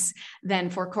 fearlessness than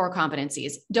for core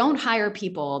competencies. Don't hire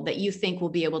people that you think will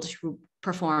be able to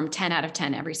perform 10 out of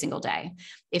 10 every single day.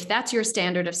 If that's your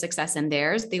standard of success and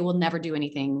theirs, they will never do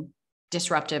anything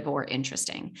disruptive or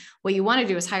interesting. What you want to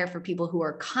do is hire for people who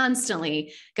are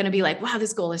constantly going to be like, wow,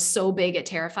 this goal is so big, it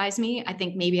terrifies me. I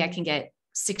think maybe I can get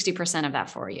 60% of that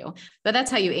for you. But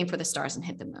that's how you aim for the stars and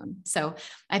hit the moon. So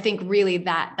I think really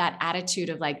that attitude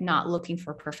of like not looking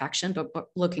for perfection, but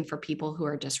looking for people who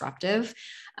are disruptive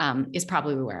is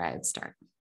probably where I would start.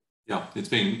 Yeah, it's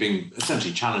being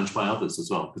essentially challenged by others as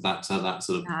well, because that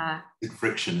sort of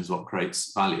friction is what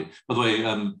creates value. By the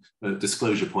way, a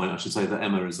disclosure point, I should say that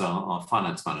Emma is our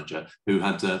finance manager, who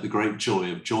had the great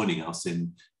joy of joining us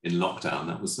in lockdown.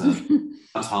 That was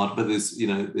that's hard, but there's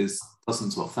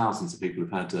dozens or thousands of people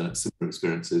who've had similar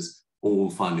experiences, all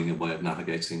finding a way of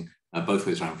navigating both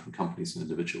ways around from companies and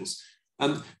individuals.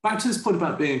 Back to this point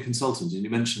about being a consultant, and you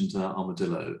mentioned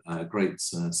Armadillo, great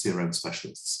CRM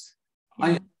specialists.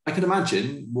 I can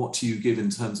imagine what you give in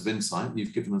terms of insight.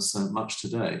 You've given us so much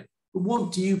today. But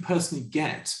what do you personally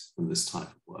get from this type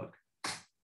of work?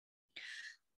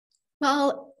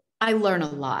 Well, I learn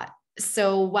a lot.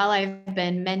 So while I've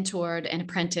been mentored and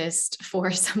apprenticed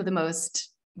for some of the most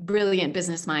brilliant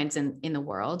business minds in the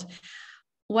world,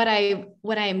 what I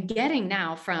am getting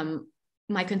now from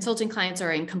my consulting clients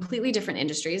are in completely different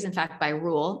industries. In fact, by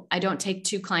rule, I don't take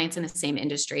two clients in the same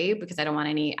industry because I don't want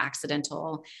any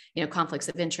accidental, conflicts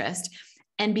of interest.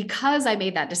 And because I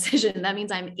made that decision, that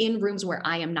means I'm in rooms where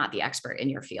I am not the expert in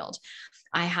your field.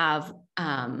 I have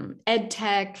ed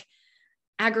tech,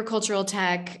 agricultural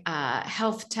tech,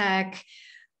 health tech,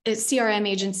 CRM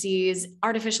agencies,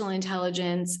 artificial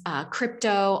intelligence,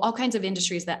 crypto, all kinds of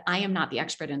industries that I am not the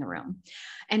expert in the room.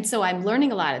 And so I'm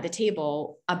learning a lot at the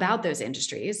table about those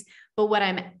industries. But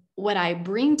what I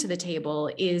bring to the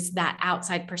table is that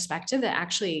outside perspective that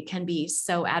actually can be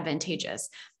so advantageous.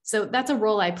 So that's a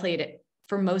role I played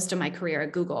for most of my career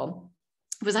at Google.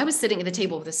 Was I was sitting at the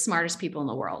table with the smartest people in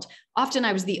the world. Often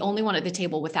I was the only one at the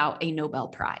table without a Nobel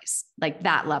Prize, like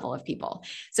that level of people.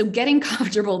 So getting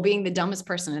comfortable being the dumbest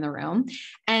person in the room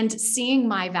and seeing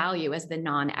my value as the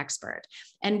non-expert.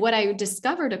 And what I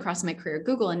discovered across my career at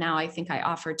Google, and now I think I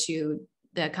offer to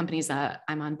the companies that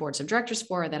I'm on boards of directors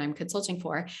for, that I'm consulting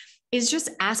for, is just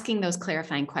asking those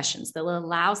clarifying questions that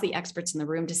allows the experts in the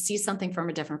room to see something from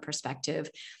a different perspective,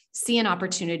 see an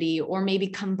opportunity, or maybe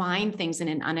combine things in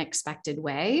an unexpected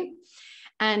way.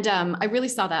 And I really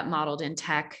saw that modeled in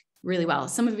tech really well.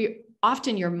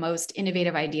 Often your most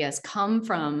innovative ideas come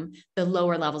from the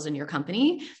lower levels in your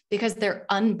company because they're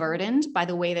unburdened by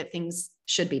the way that things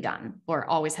should be done or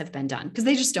always have been done, because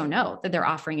they just don't know that they're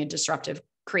offering a disruptive,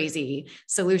 crazy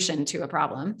solution to a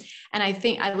problem. And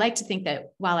I like to think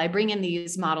that while I bring in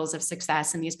these models of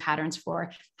success and these patterns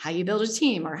for how you build a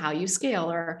team or how you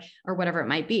scale or whatever it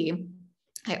might be,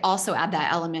 I also add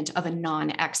that element of a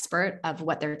non-expert of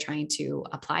what they're trying to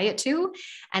apply it to.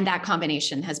 And that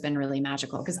combination has been really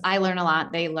magical because I learn a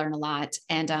lot, they learn a lot.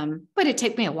 And, but it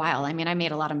took me a while. I mean, I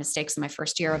made a lot of mistakes in my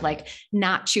first year of like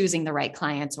not choosing the right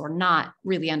clients or not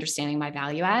really understanding my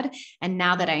value add. And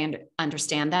now that I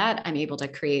understand that, I'm able to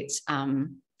create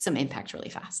some impact really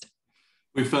fast.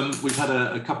 We've had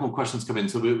a couple more questions come in,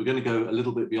 so we're going to go a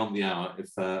little bit beyond the hour.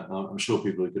 If I'm sure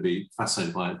people are going to be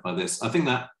fascinated by this. I think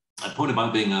that a point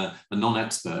about being a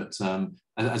non-expert,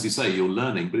 as you say, you're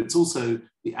learning, but it's also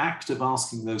the act of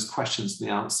asking those questions from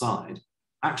the outside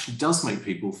actually does make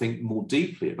people think more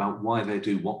deeply about why they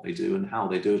do what they do and how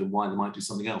they do it and why they might do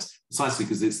something else, precisely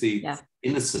because it's the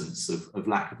innocence of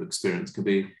lack of experience can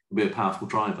be a powerful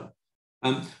driver.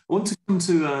 I want to come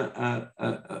to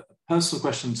a personal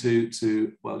question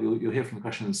well, you'll hear from the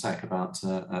question in a sec about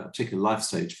a particular life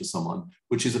stage for someone,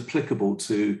 which is applicable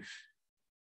to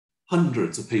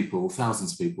hundreds of people,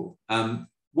 thousands of people.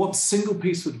 What single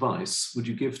piece of advice would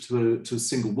you give to a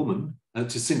single woman,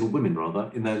 to single women rather,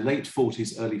 in their late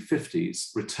 40s, early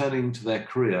 50s, returning to their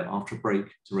career after a break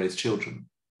to raise children?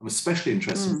 I'm especially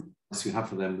interested in the advice you have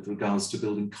for them with regards to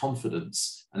building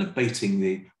confidence and abating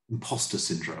the imposter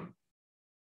syndrome.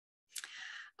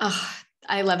 Oh,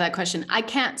 I love that question. I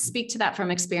can't speak to that from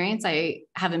experience. I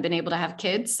haven't been able to have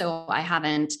kids, so I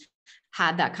haven't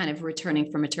had that kind of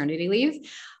returning from maternity leave.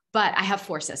 But I have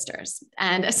 4 sisters.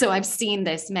 And so I've seen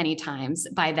this many times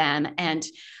by them. And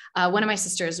one of my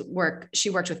sisters she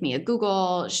worked with me at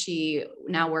Google. She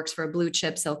now works for a blue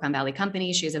chip Silicon Valley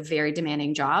company. She has a very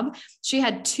demanding job. She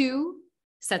had 2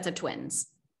 sets of twins.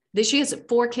 She has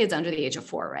 4 kids under the age of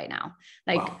 4 right now.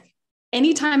 Like wow.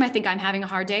 Anytime I think I'm having a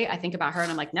hard day, I think about her and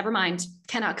I'm like, never mind,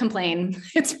 cannot complain.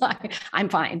 It's fine. I'm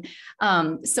fine.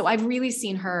 So I've really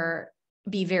seen her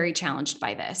be very challenged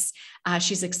by this.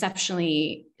 She's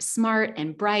exceptionally smart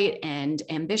and bright and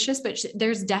ambitious, but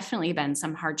there's definitely been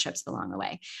some hardships along the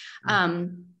way.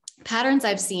 Patterns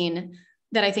I've seen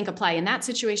that I think apply in that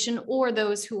situation, or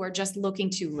those who are just looking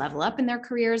to level up in their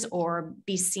careers or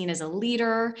be seen as a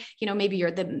leader. You know, maybe you're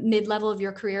at the mid-level of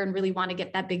your career and really want to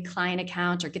get that big client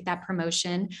account or get that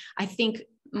promotion. I think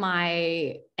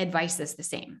my advice is the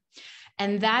same.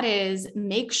 And that is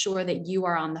make sure that you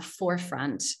are on the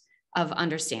forefront of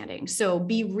understanding. So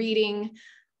be reading,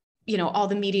 all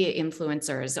the media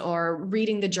influencers or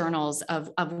reading the journals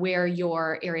of where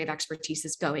your area of expertise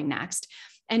is going next.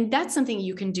 And that's something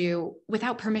you can do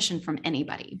without permission from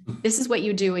anybody. This is what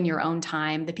you do in your own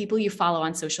time. The people you follow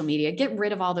on social media, get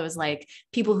rid of all those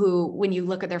people who, when you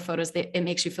look at their photos, it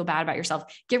makes you feel bad about yourself.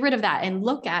 Get rid of that and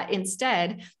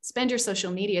instead, spend your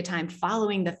social media time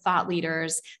following the thought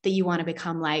leaders that you want to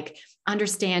become like,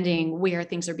 understanding where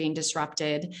things are being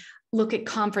disrupted. Look at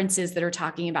conferences that are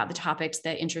talking about the topics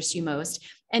that interest you most,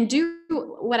 and do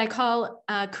what I call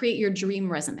create your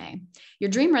dream resume. Your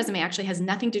dream resume actually has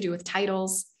nothing to do with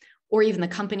titles or even the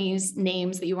company's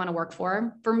names that you want to work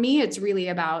for. For me, it's really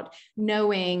about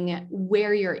knowing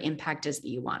where your impact is that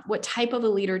you want. What type of a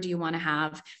leader do you want to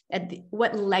have?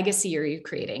 What legacy are you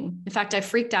creating? In fact, I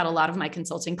freaked out a lot of my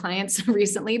consulting clients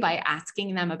recently by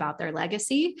asking them about their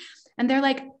legacy. And they're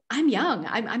like, I'm young.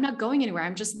 I'm not going anywhere.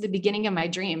 I'm just at the beginning of my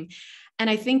dream. And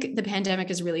I think the pandemic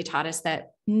has really taught us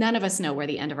that none of us know where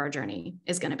the end of our journey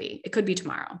is going to be. It could be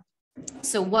tomorrow.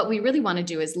 So what we really want to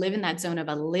do is live in that zone of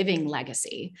a living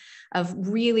legacy, of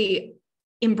really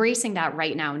embracing that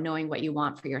right now, knowing what you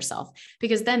want for yourself,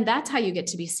 because then that's how you get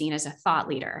to be seen as a thought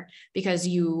leader, because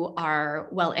you are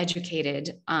well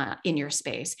educated in your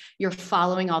space. You're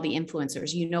following all the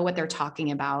influencers, you know what they're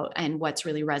talking about and what's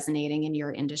really resonating in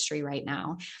your industry right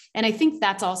now. And I think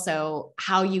that's also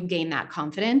how you gain that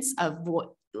confidence of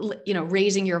what,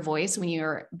 raising your voice when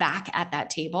you're back at that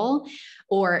table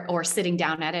or sitting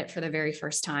down at it for the very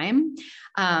first time.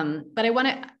 But I want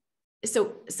to,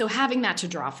 so having that to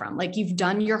draw from, like, you've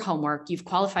done your homework, you've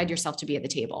qualified yourself to be at the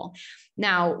table.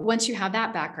 Now, once you have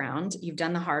that background, you've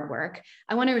done the hard work,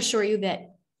 I want to assure you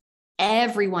that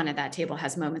everyone at that table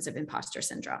has moments of imposter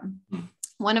syndrome.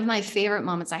 One of my favorite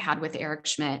moments I had with Eric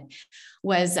Schmidt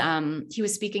was he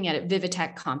was speaking at a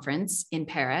Vivitech conference in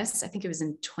Paris. I think it was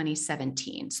in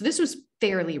 2017. So this was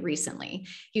fairly recently.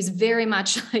 He's very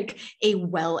much like a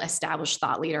well-established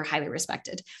thought leader, highly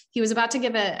respected. He was about to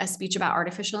give a speech about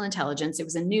artificial intelligence. It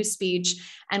was a new speech,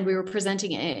 and we were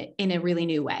presenting it in a really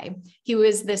new way. He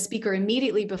was the speaker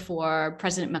immediately before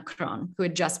President Macron, who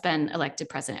had just been elected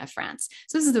president of France.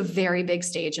 So this is a very big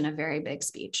stage and a very big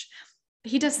speech.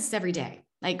 He does this every day.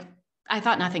 Like, I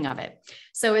thought nothing of it.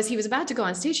 So as he was about to go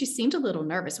on stage, he seemed a little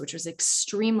nervous, which was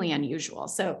extremely unusual.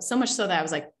 So much so that I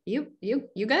was like, you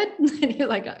good? And you're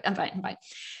like, I'm fine.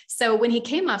 So when he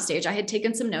came off stage, I had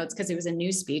taken some notes because it was a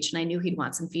new speech and I knew he'd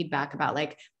want some feedback about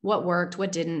like what worked,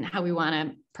 what didn't, how we want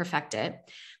to perfect it.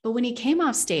 But when he came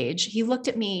off stage, he looked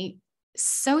at me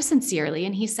so sincerely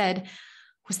and he said,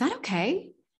 "Was that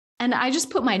okay?" And I just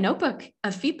put my notebook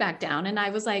of feedback down and I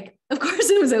was like, "Of course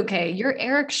it was okay. You're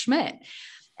Eric Schmidt."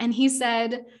 And he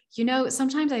said,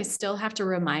 "Sometimes I still have to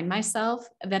remind myself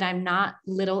that I'm not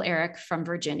little Eric from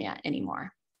Virginia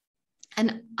anymore."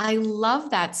 And I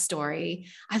love that story.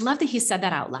 I love that he said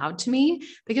that out loud to me,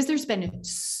 because there's been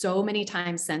so many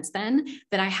times since then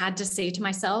that I had to say to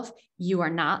myself, "You are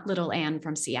not little Anne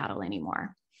from Seattle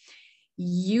anymore.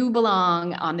 You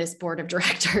belong on this board of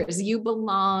directors. You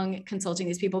belong consulting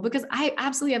these people," because I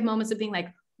absolutely have moments of being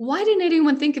like, why didn't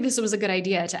anyone think this was a good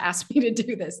idea to ask me to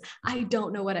do this? I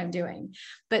don't know what I'm doing.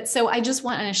 But so I just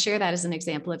want to share that as an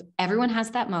example of everyone has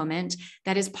that moment.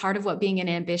 That is part of what being an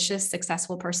ambitious,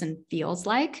 successful person feels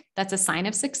like. That's a sign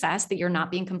of success, that you're not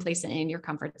being complacent in your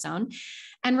comfort zone.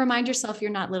 And remind yourself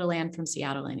you're not little Anne from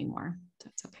Seattle anymore.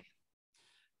 That's okay.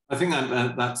 I think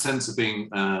that sense of being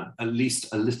at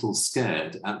least a little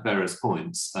scared at various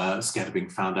points, scared of being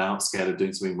found out, scared of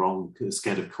doing something wrong,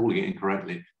 scared of calling it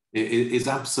incorrectly, it is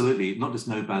absolutely not just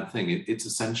no bad thing. It's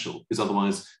essential, because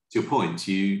otherwise, to your point,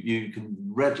 you can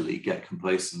readily get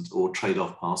complacent or trade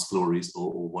off past glories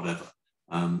or whatever.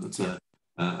 That's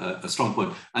a strong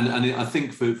point. And I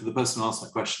think for the person who asked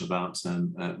that question about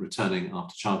returning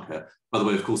after childcare, by the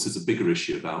way, of course, there's a bigger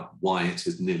issue about why it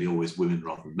is nearly always women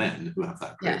rather than men who have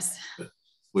that group. Yes. But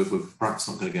we're perhaps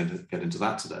not going to get into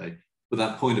that today. But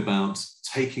that point about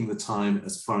taking the time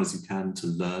as far as you can to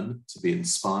learn, to be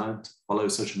inspired, to follow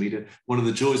social media. One of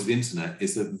the joys of the internet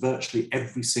is that virtually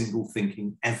every single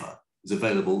thinking ever is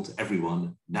available to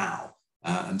everyone now.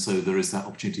 And so there is that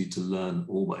opportunity to learn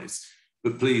always.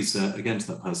 But please, again, to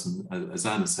that person, as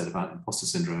Anna said about imposter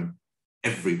syndrome,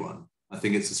 everyone, I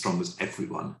think it's as strong as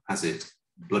everyone has it,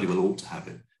 bloody well ought to have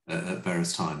it at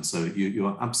various times. So you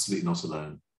are absolutely not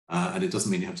alone. And it doesn't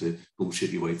mean you have to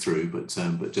bullshit your way through,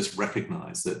 but just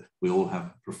recognize that we all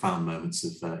have profound moments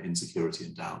of insecurity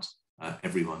and doubt,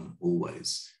 everyone,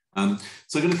 always. So I'm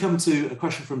going to come to a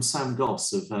question from Sam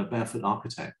Goss of Barefoot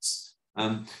Architects.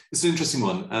 It's an interesting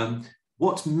one.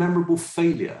 What memorable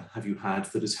failure have you had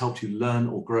that has helped you learn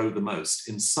or grow the most?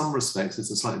 In some respects,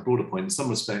 it's a slightly broader point. In some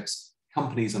respects,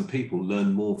 companies and people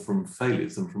learn more from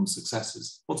failures than from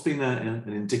successes. What's been an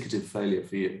indicative failure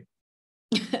for you?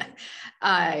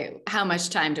 How much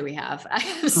time do we have? I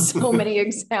have so many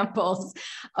examples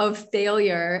of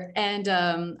failure. And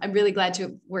I'm really glad to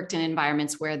have worked in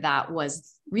environments where that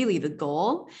was really the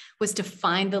goal, was to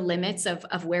find the limits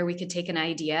of where we could take an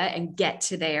idea and get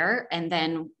to there and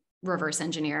then reverse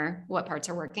engineer what parts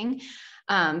are working.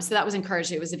 So that was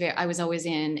encouraging. I was always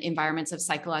in environments of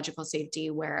psychological safety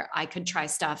where I could try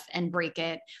stuff and break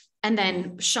it and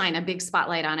then shine a big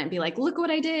spotlight on it and be like, look what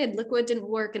I did, look what didn't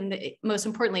work. And most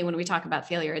importantly, when we talk about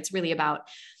failure, it's really about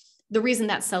the reason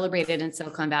that's celebrated in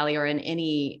Silicon Valley or in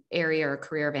any area or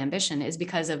career of ambition is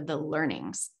because of the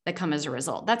learnings that come as a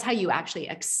result. That's how you actually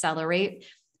accelerate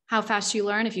how fast you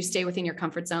learn. If you stay within your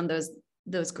comfort zone,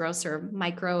 those growths are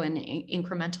micro and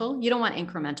incremental. You don't want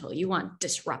incremental, you want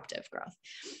disruptive growth.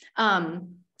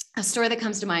 A story that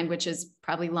comes to mind, which is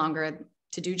probably longer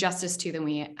do justice to than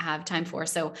we have time for.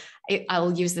 So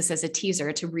I'll use this as a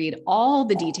teaser to read all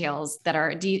the details that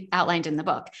are outlined in the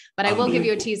book, but I will give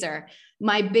you a teaser.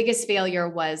 My biggest failure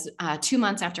was 2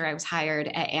 months after I was hired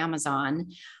at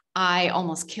Amazon, I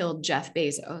almost killed Jeff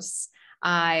Bezos.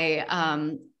 I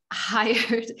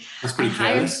hired. That's pretty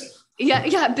careless.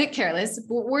 Yeah, a bit careless,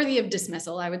 worthy of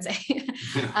dismissal, I would say.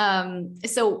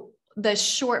 So the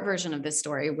short version of this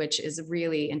story, which is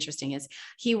really interesting, is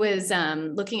he was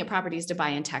looking at properties to buy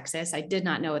in Texas. I did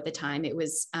not know at the time it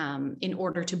was in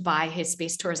order to buy his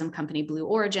space tourism company, Blue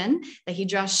Origin, that he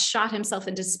just shot himself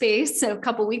into space a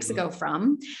couple of weeks ago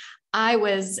from. I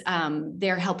was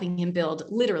there helping him build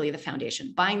literally the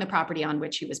foundation, buying the property on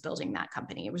which he was building that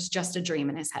company. It was just a dream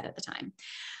in his head at the time.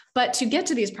 But to get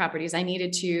to these properties, I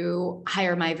needed to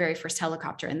hire my very first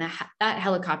helicopter. And that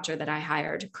helicopter that I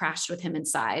hired crashed with him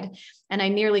inside. And I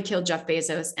nearly killed Jeff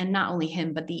Bezos, and not only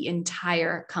him, but the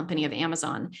entire company of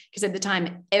Amazon. Because at the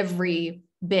time, every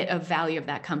bit of value of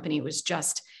that company was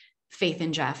just faith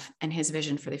in Jeff and his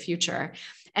vision for the future.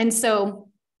 And so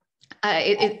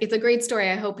it's a great story.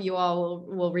 I hope you all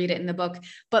will read it in the book.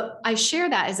 But I share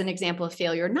that as an example of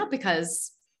failure, not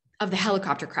because of the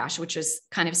helicopter crash, which was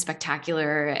kind of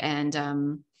spectacular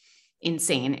and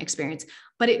insane experience,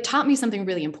 but it taught me something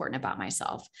really important about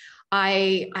myself.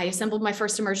 I assembled my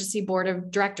first emergency board of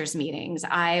directors meetings.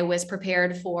 I was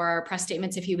prepared for press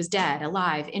statements if he was dead,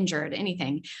 alive, injured,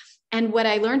 anything. And what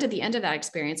I learned at the end of that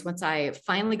experience, once I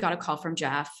finally got a call from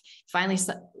Jeff, finally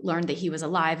learned that he was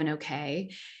alive and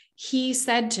okay, he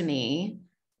said to me,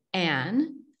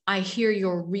 "Anne, I hear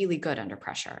you're really good under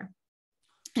pressure."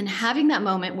 And having that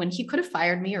moment when he could have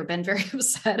fired me or been very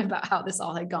upset about how this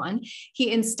all had gone,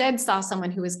 he instead saw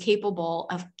someone who was capable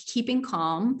of keeping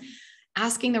calm,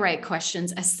 asking the right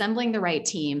questions, assembling the right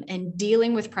team, and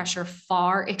dealing with pressure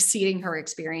far exceeding her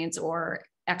experience or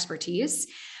expertise.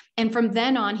 And from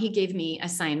then on, he gave me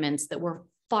assignments that were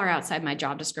far outside my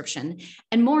job description.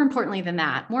 And more importantly than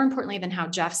that, more importantly than how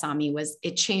Jeff saw me, was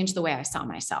it changed the way I saw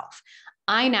myself.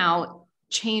 I now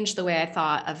changed the way I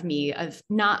thought of me, of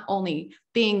not only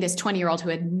being this 20-year-old who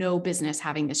had no business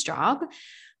having this job,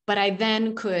 but I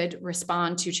then could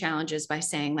respond to challenges by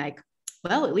saying like,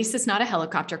 well, at least it's not a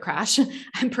helicopter crash.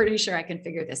 I'm pretty sure I can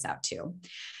figure this out too.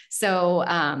 So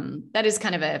that is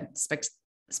kind of a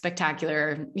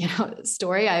spectacular,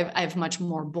 story. I have much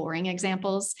more boring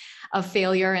examples of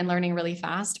failure and learning really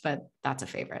fast, but that's a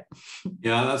favorite.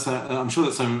 Yeah, I'm sure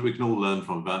that's something we can all learn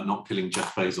from, about not killing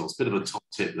Jeff Bezos. Bit of a top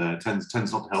tip there. Tends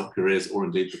not to help careers, or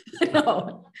indeed.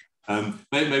 No.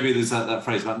 Maybe there's that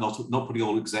phrase about not putting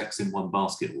all execs in one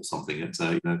basket or something. It's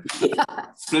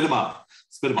split them up.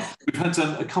 We've had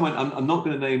a comment. I'm not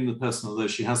going to name the person, although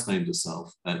she has named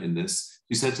herself in this.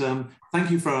 She said, "Thank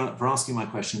you for asking my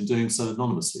question, doing so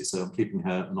anonymously." So I'm keeping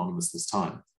her anonymous this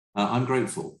time. "I'm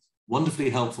grateful. Wonderfully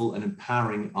helpful and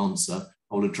empowering answer.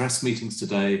 I will address meetings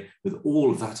today with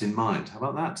all of that in mind." How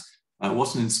about that?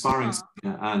 What an inspiring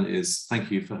speaker Anne is.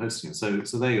 Thank you for hosting it.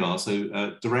 So there you are.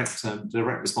 So direct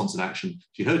response and action.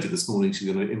 She heard you this morning.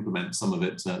 She's going to implement some of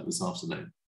it this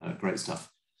afternoon. Great stuff.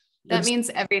 That means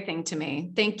everything to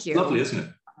me. Thank you. Lovely, isn't it?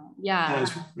 Yeah,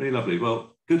 it's really lovely.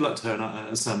 Well, good luck to her. And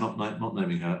as I'm not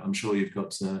naming her, I'm sure you've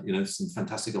got some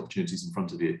fantastic opportunities in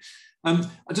front of you. I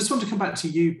just want to come back to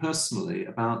you personally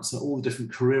about all the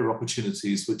different career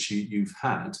opportunities which you've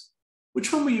had.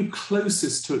 Which one were you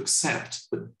closest to accept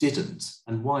but didn't,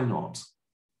 and why not?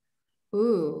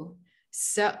 Ooh,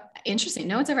 so interesting.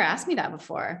 No one's ever asked me that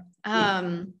before.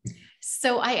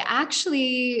 So I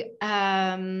actually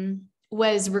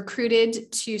was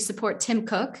recruited to support Tim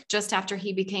Cook just after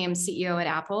he became CEO at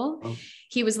Apple. Oh.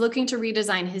 He was looking to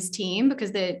redesign his team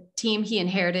because the team he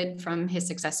inherited from his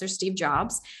successor, Steve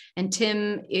Jobs. And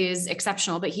Tim is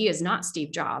exceptional, but he is not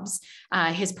Steve Jobs.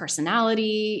 His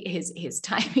personality, his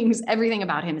timings, everything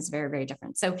about him is very, very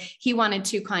different. So he wanted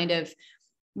to kind of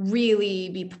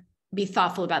really be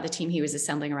thoughtful about the team he was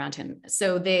assembling around him.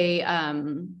 So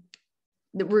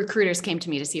the recruiters came to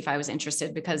me to see if I was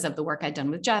interested, because of the work I'd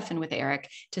done with Jeff and with Eric,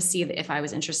 to see if I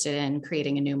was interested in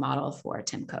creating a new model for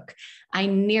Tim Cook. I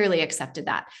nearly accepted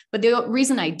that. But the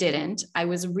reason I didn't, I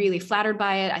was really flattered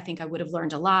by it. I think I would have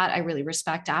learned a lot. I really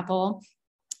respect Apple.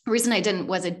 The reason I didn't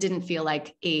was it didn't feel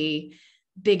like a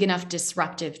big enough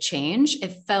disruptive change.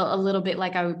 It felt a little bit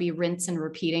like I would be rinse and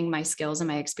repeating my skills and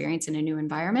my experience in a new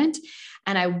environment.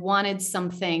 And I wanted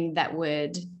something that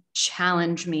would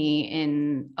challenge me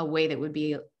in a way that would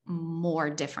be more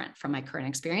different from my current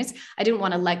experience. I didn't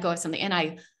want to let go of something. And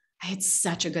I had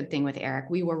such a good thing with Eric.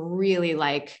 We were really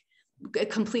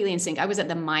completely in sync. I was at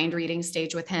the mind reading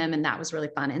stage with him, and that was really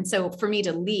fun. And so for me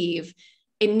to leave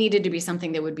it needed to be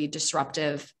something that would be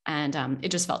disruptive, and it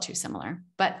just felt too similar.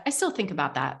 But I still think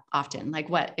about that often, like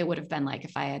what it would have been like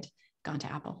if I had gone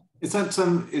to Apple. Is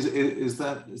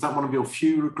that one of your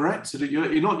few regrets?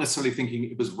 You're not necessarily thinking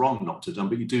it was wrong not to have done,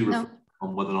 but you do reflect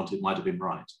on whether or not it might have been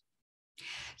right.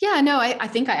 Yeah, no, I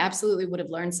think I absolutely would have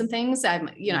learned some things.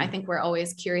 I think we're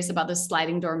always curious about those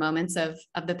sliding door moments of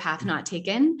the path not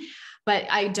taken, but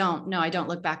I don't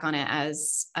look back on it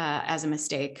as a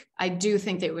mistake. I do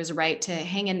think that it was right to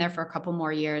hang in there for a couple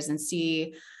more years and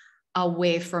see a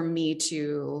way for me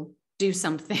to do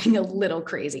something a little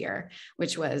crazier,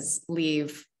 which was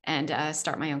leave and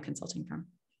start my own consulting firm.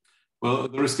 Well,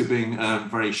 at the risk of being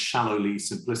very shallowly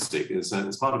simplistic,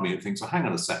 as part of me that thinks, well, hang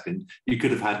on a second, you could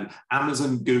have had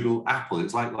Amazon, Google, Apple.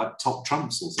 It's like top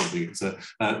trumps or something. It's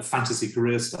a fantasy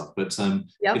career stuff. But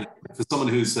for someone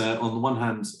who's, on the one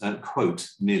hand, quote,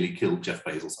 nearly killed Jeff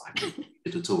Bezos, I haven't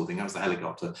it at all. I think that was the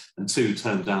helicopter. And two,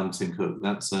 turned down Tim Cook.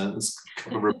 That's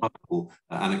kind of remarkable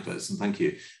anecdotes. And thank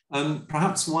you.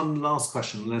 Perhaps one last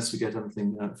question, unless we get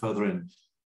anything further in.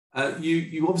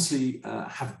 You obviously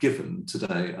have given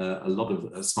today a lot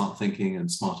of smart thinking and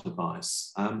smart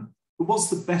advice. But what's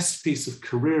the best piece of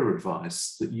career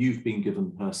advice that you've been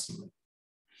given personally?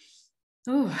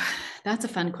 Oh, that's a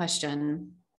fun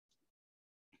question.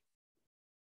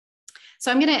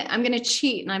 So I'm gonna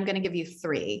cheat, and I'm gonna give you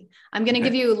three. I'm gonna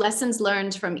give you lessons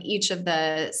learned from each of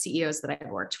the CEOs that I've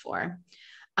worked for.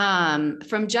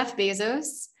 From Jeff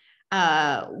Bezos,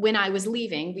 when I was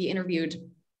leaving, we interviewed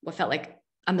what felt like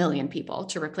 1 million people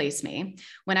to replace me.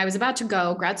 When I was about to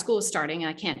go, grad school was starting, and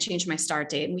I can't change my start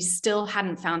date, and we still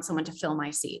hadn't found someone to fill my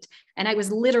seat. And I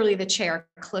was literally the chair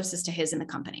closest to his in the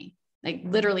company, like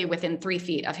literally within 3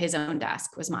 feet of his own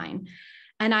desk was mine.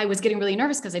 And I was getting really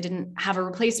nervous because I didn't have a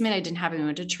replacement. I didn't have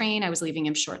anyone to train. I was leaving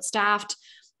him short-staffed.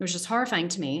 It was just horrifying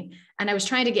to me. And I was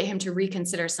trying to get him to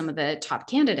reconsider some of the top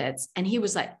candidates. And he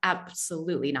was like,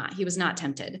 absolutely not. He was not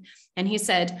tempted. And he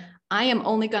said, I am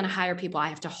only going to hire people I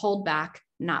have to hold back,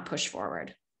 not push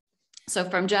forward. So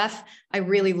from Jeff, I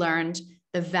really learned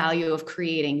the value of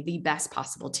creating the best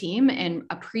possible team and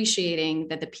appreciating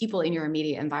that the people in your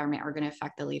immediate environment are going to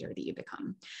affect the leader that you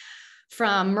become.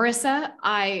 From Marissa,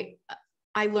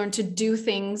 I learned to do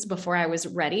things before I was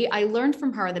ready. I learned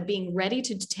from her that being ready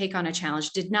to take on a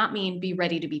challenge did not mean be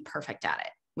ready to be perfect at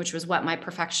it, which was what my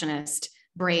perfectionist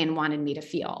brain wanted me to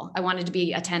feel. I wanted to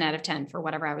be a 10 out of 10 for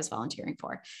whatever I was volunteering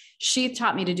for. She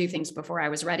taught me to do things before I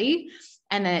was ready,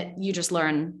 and that you just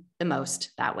learn the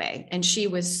most that way. And she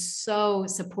was so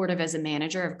supportive as a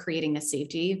manager of creating the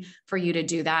safety for you to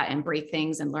do that and break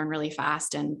things and learn really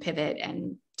fast and pivot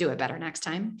and do it better next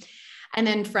time. And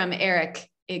then from Eric,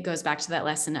 it goes back to that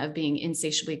lesson of being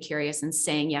insatiably curious and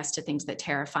saying yes to things that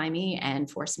terrify me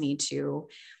and force me to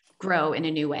grow in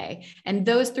a new way. And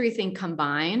those three things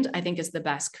combined, I think, is the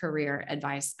best career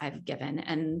advice I've given.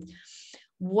 And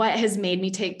what has made me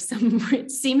take some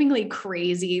seemingly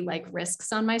crazy like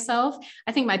risks on myself,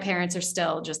 I think my parents are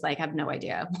still just like, have no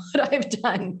idea what I've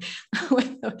done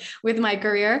with my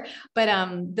career. But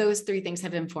those three things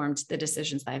have informed the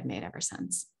decisions that I've made ever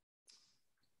since.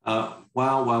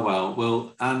 Wow.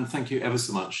 Well, Anne, thank you ever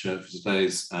so much for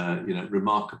today's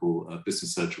remarkable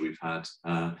business surgery we've had.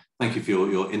 Thank you for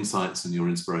your insights and your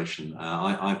inspiration.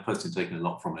 I've personally taken a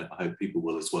lot from it. I hope people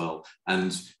will as well.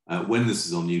 And when this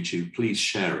is on YouTube, please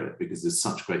share it, because there's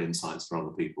such great insights for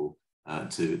other people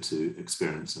to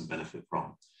experience and benefit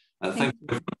from. Thank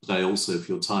you today also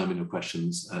for your time and your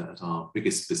questions at our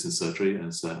biggest business surgery,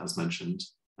 as mentioned.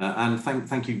 And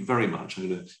thank you very much. I'm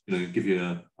going to give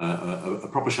you a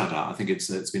proper shout out. I think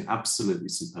it's been absolutely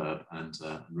superb and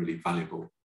really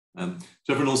valuable. To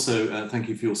everyone also, thank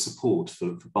you for your support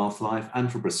for Bath Life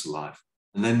and for Bristol Life,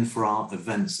 and then for our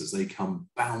events as they come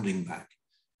bounding back.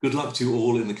 Good luck to you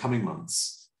all in the coming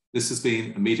months. This has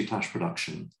been a Media Clash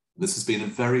production. This has been a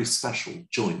very special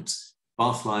joint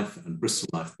Bath Life and Bristol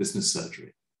Life business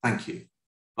surgery. Thank you.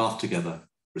 Bath together,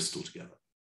 Bristol together,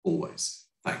 always.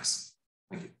 Thanks.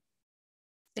 Thank you.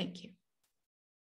 Thank you.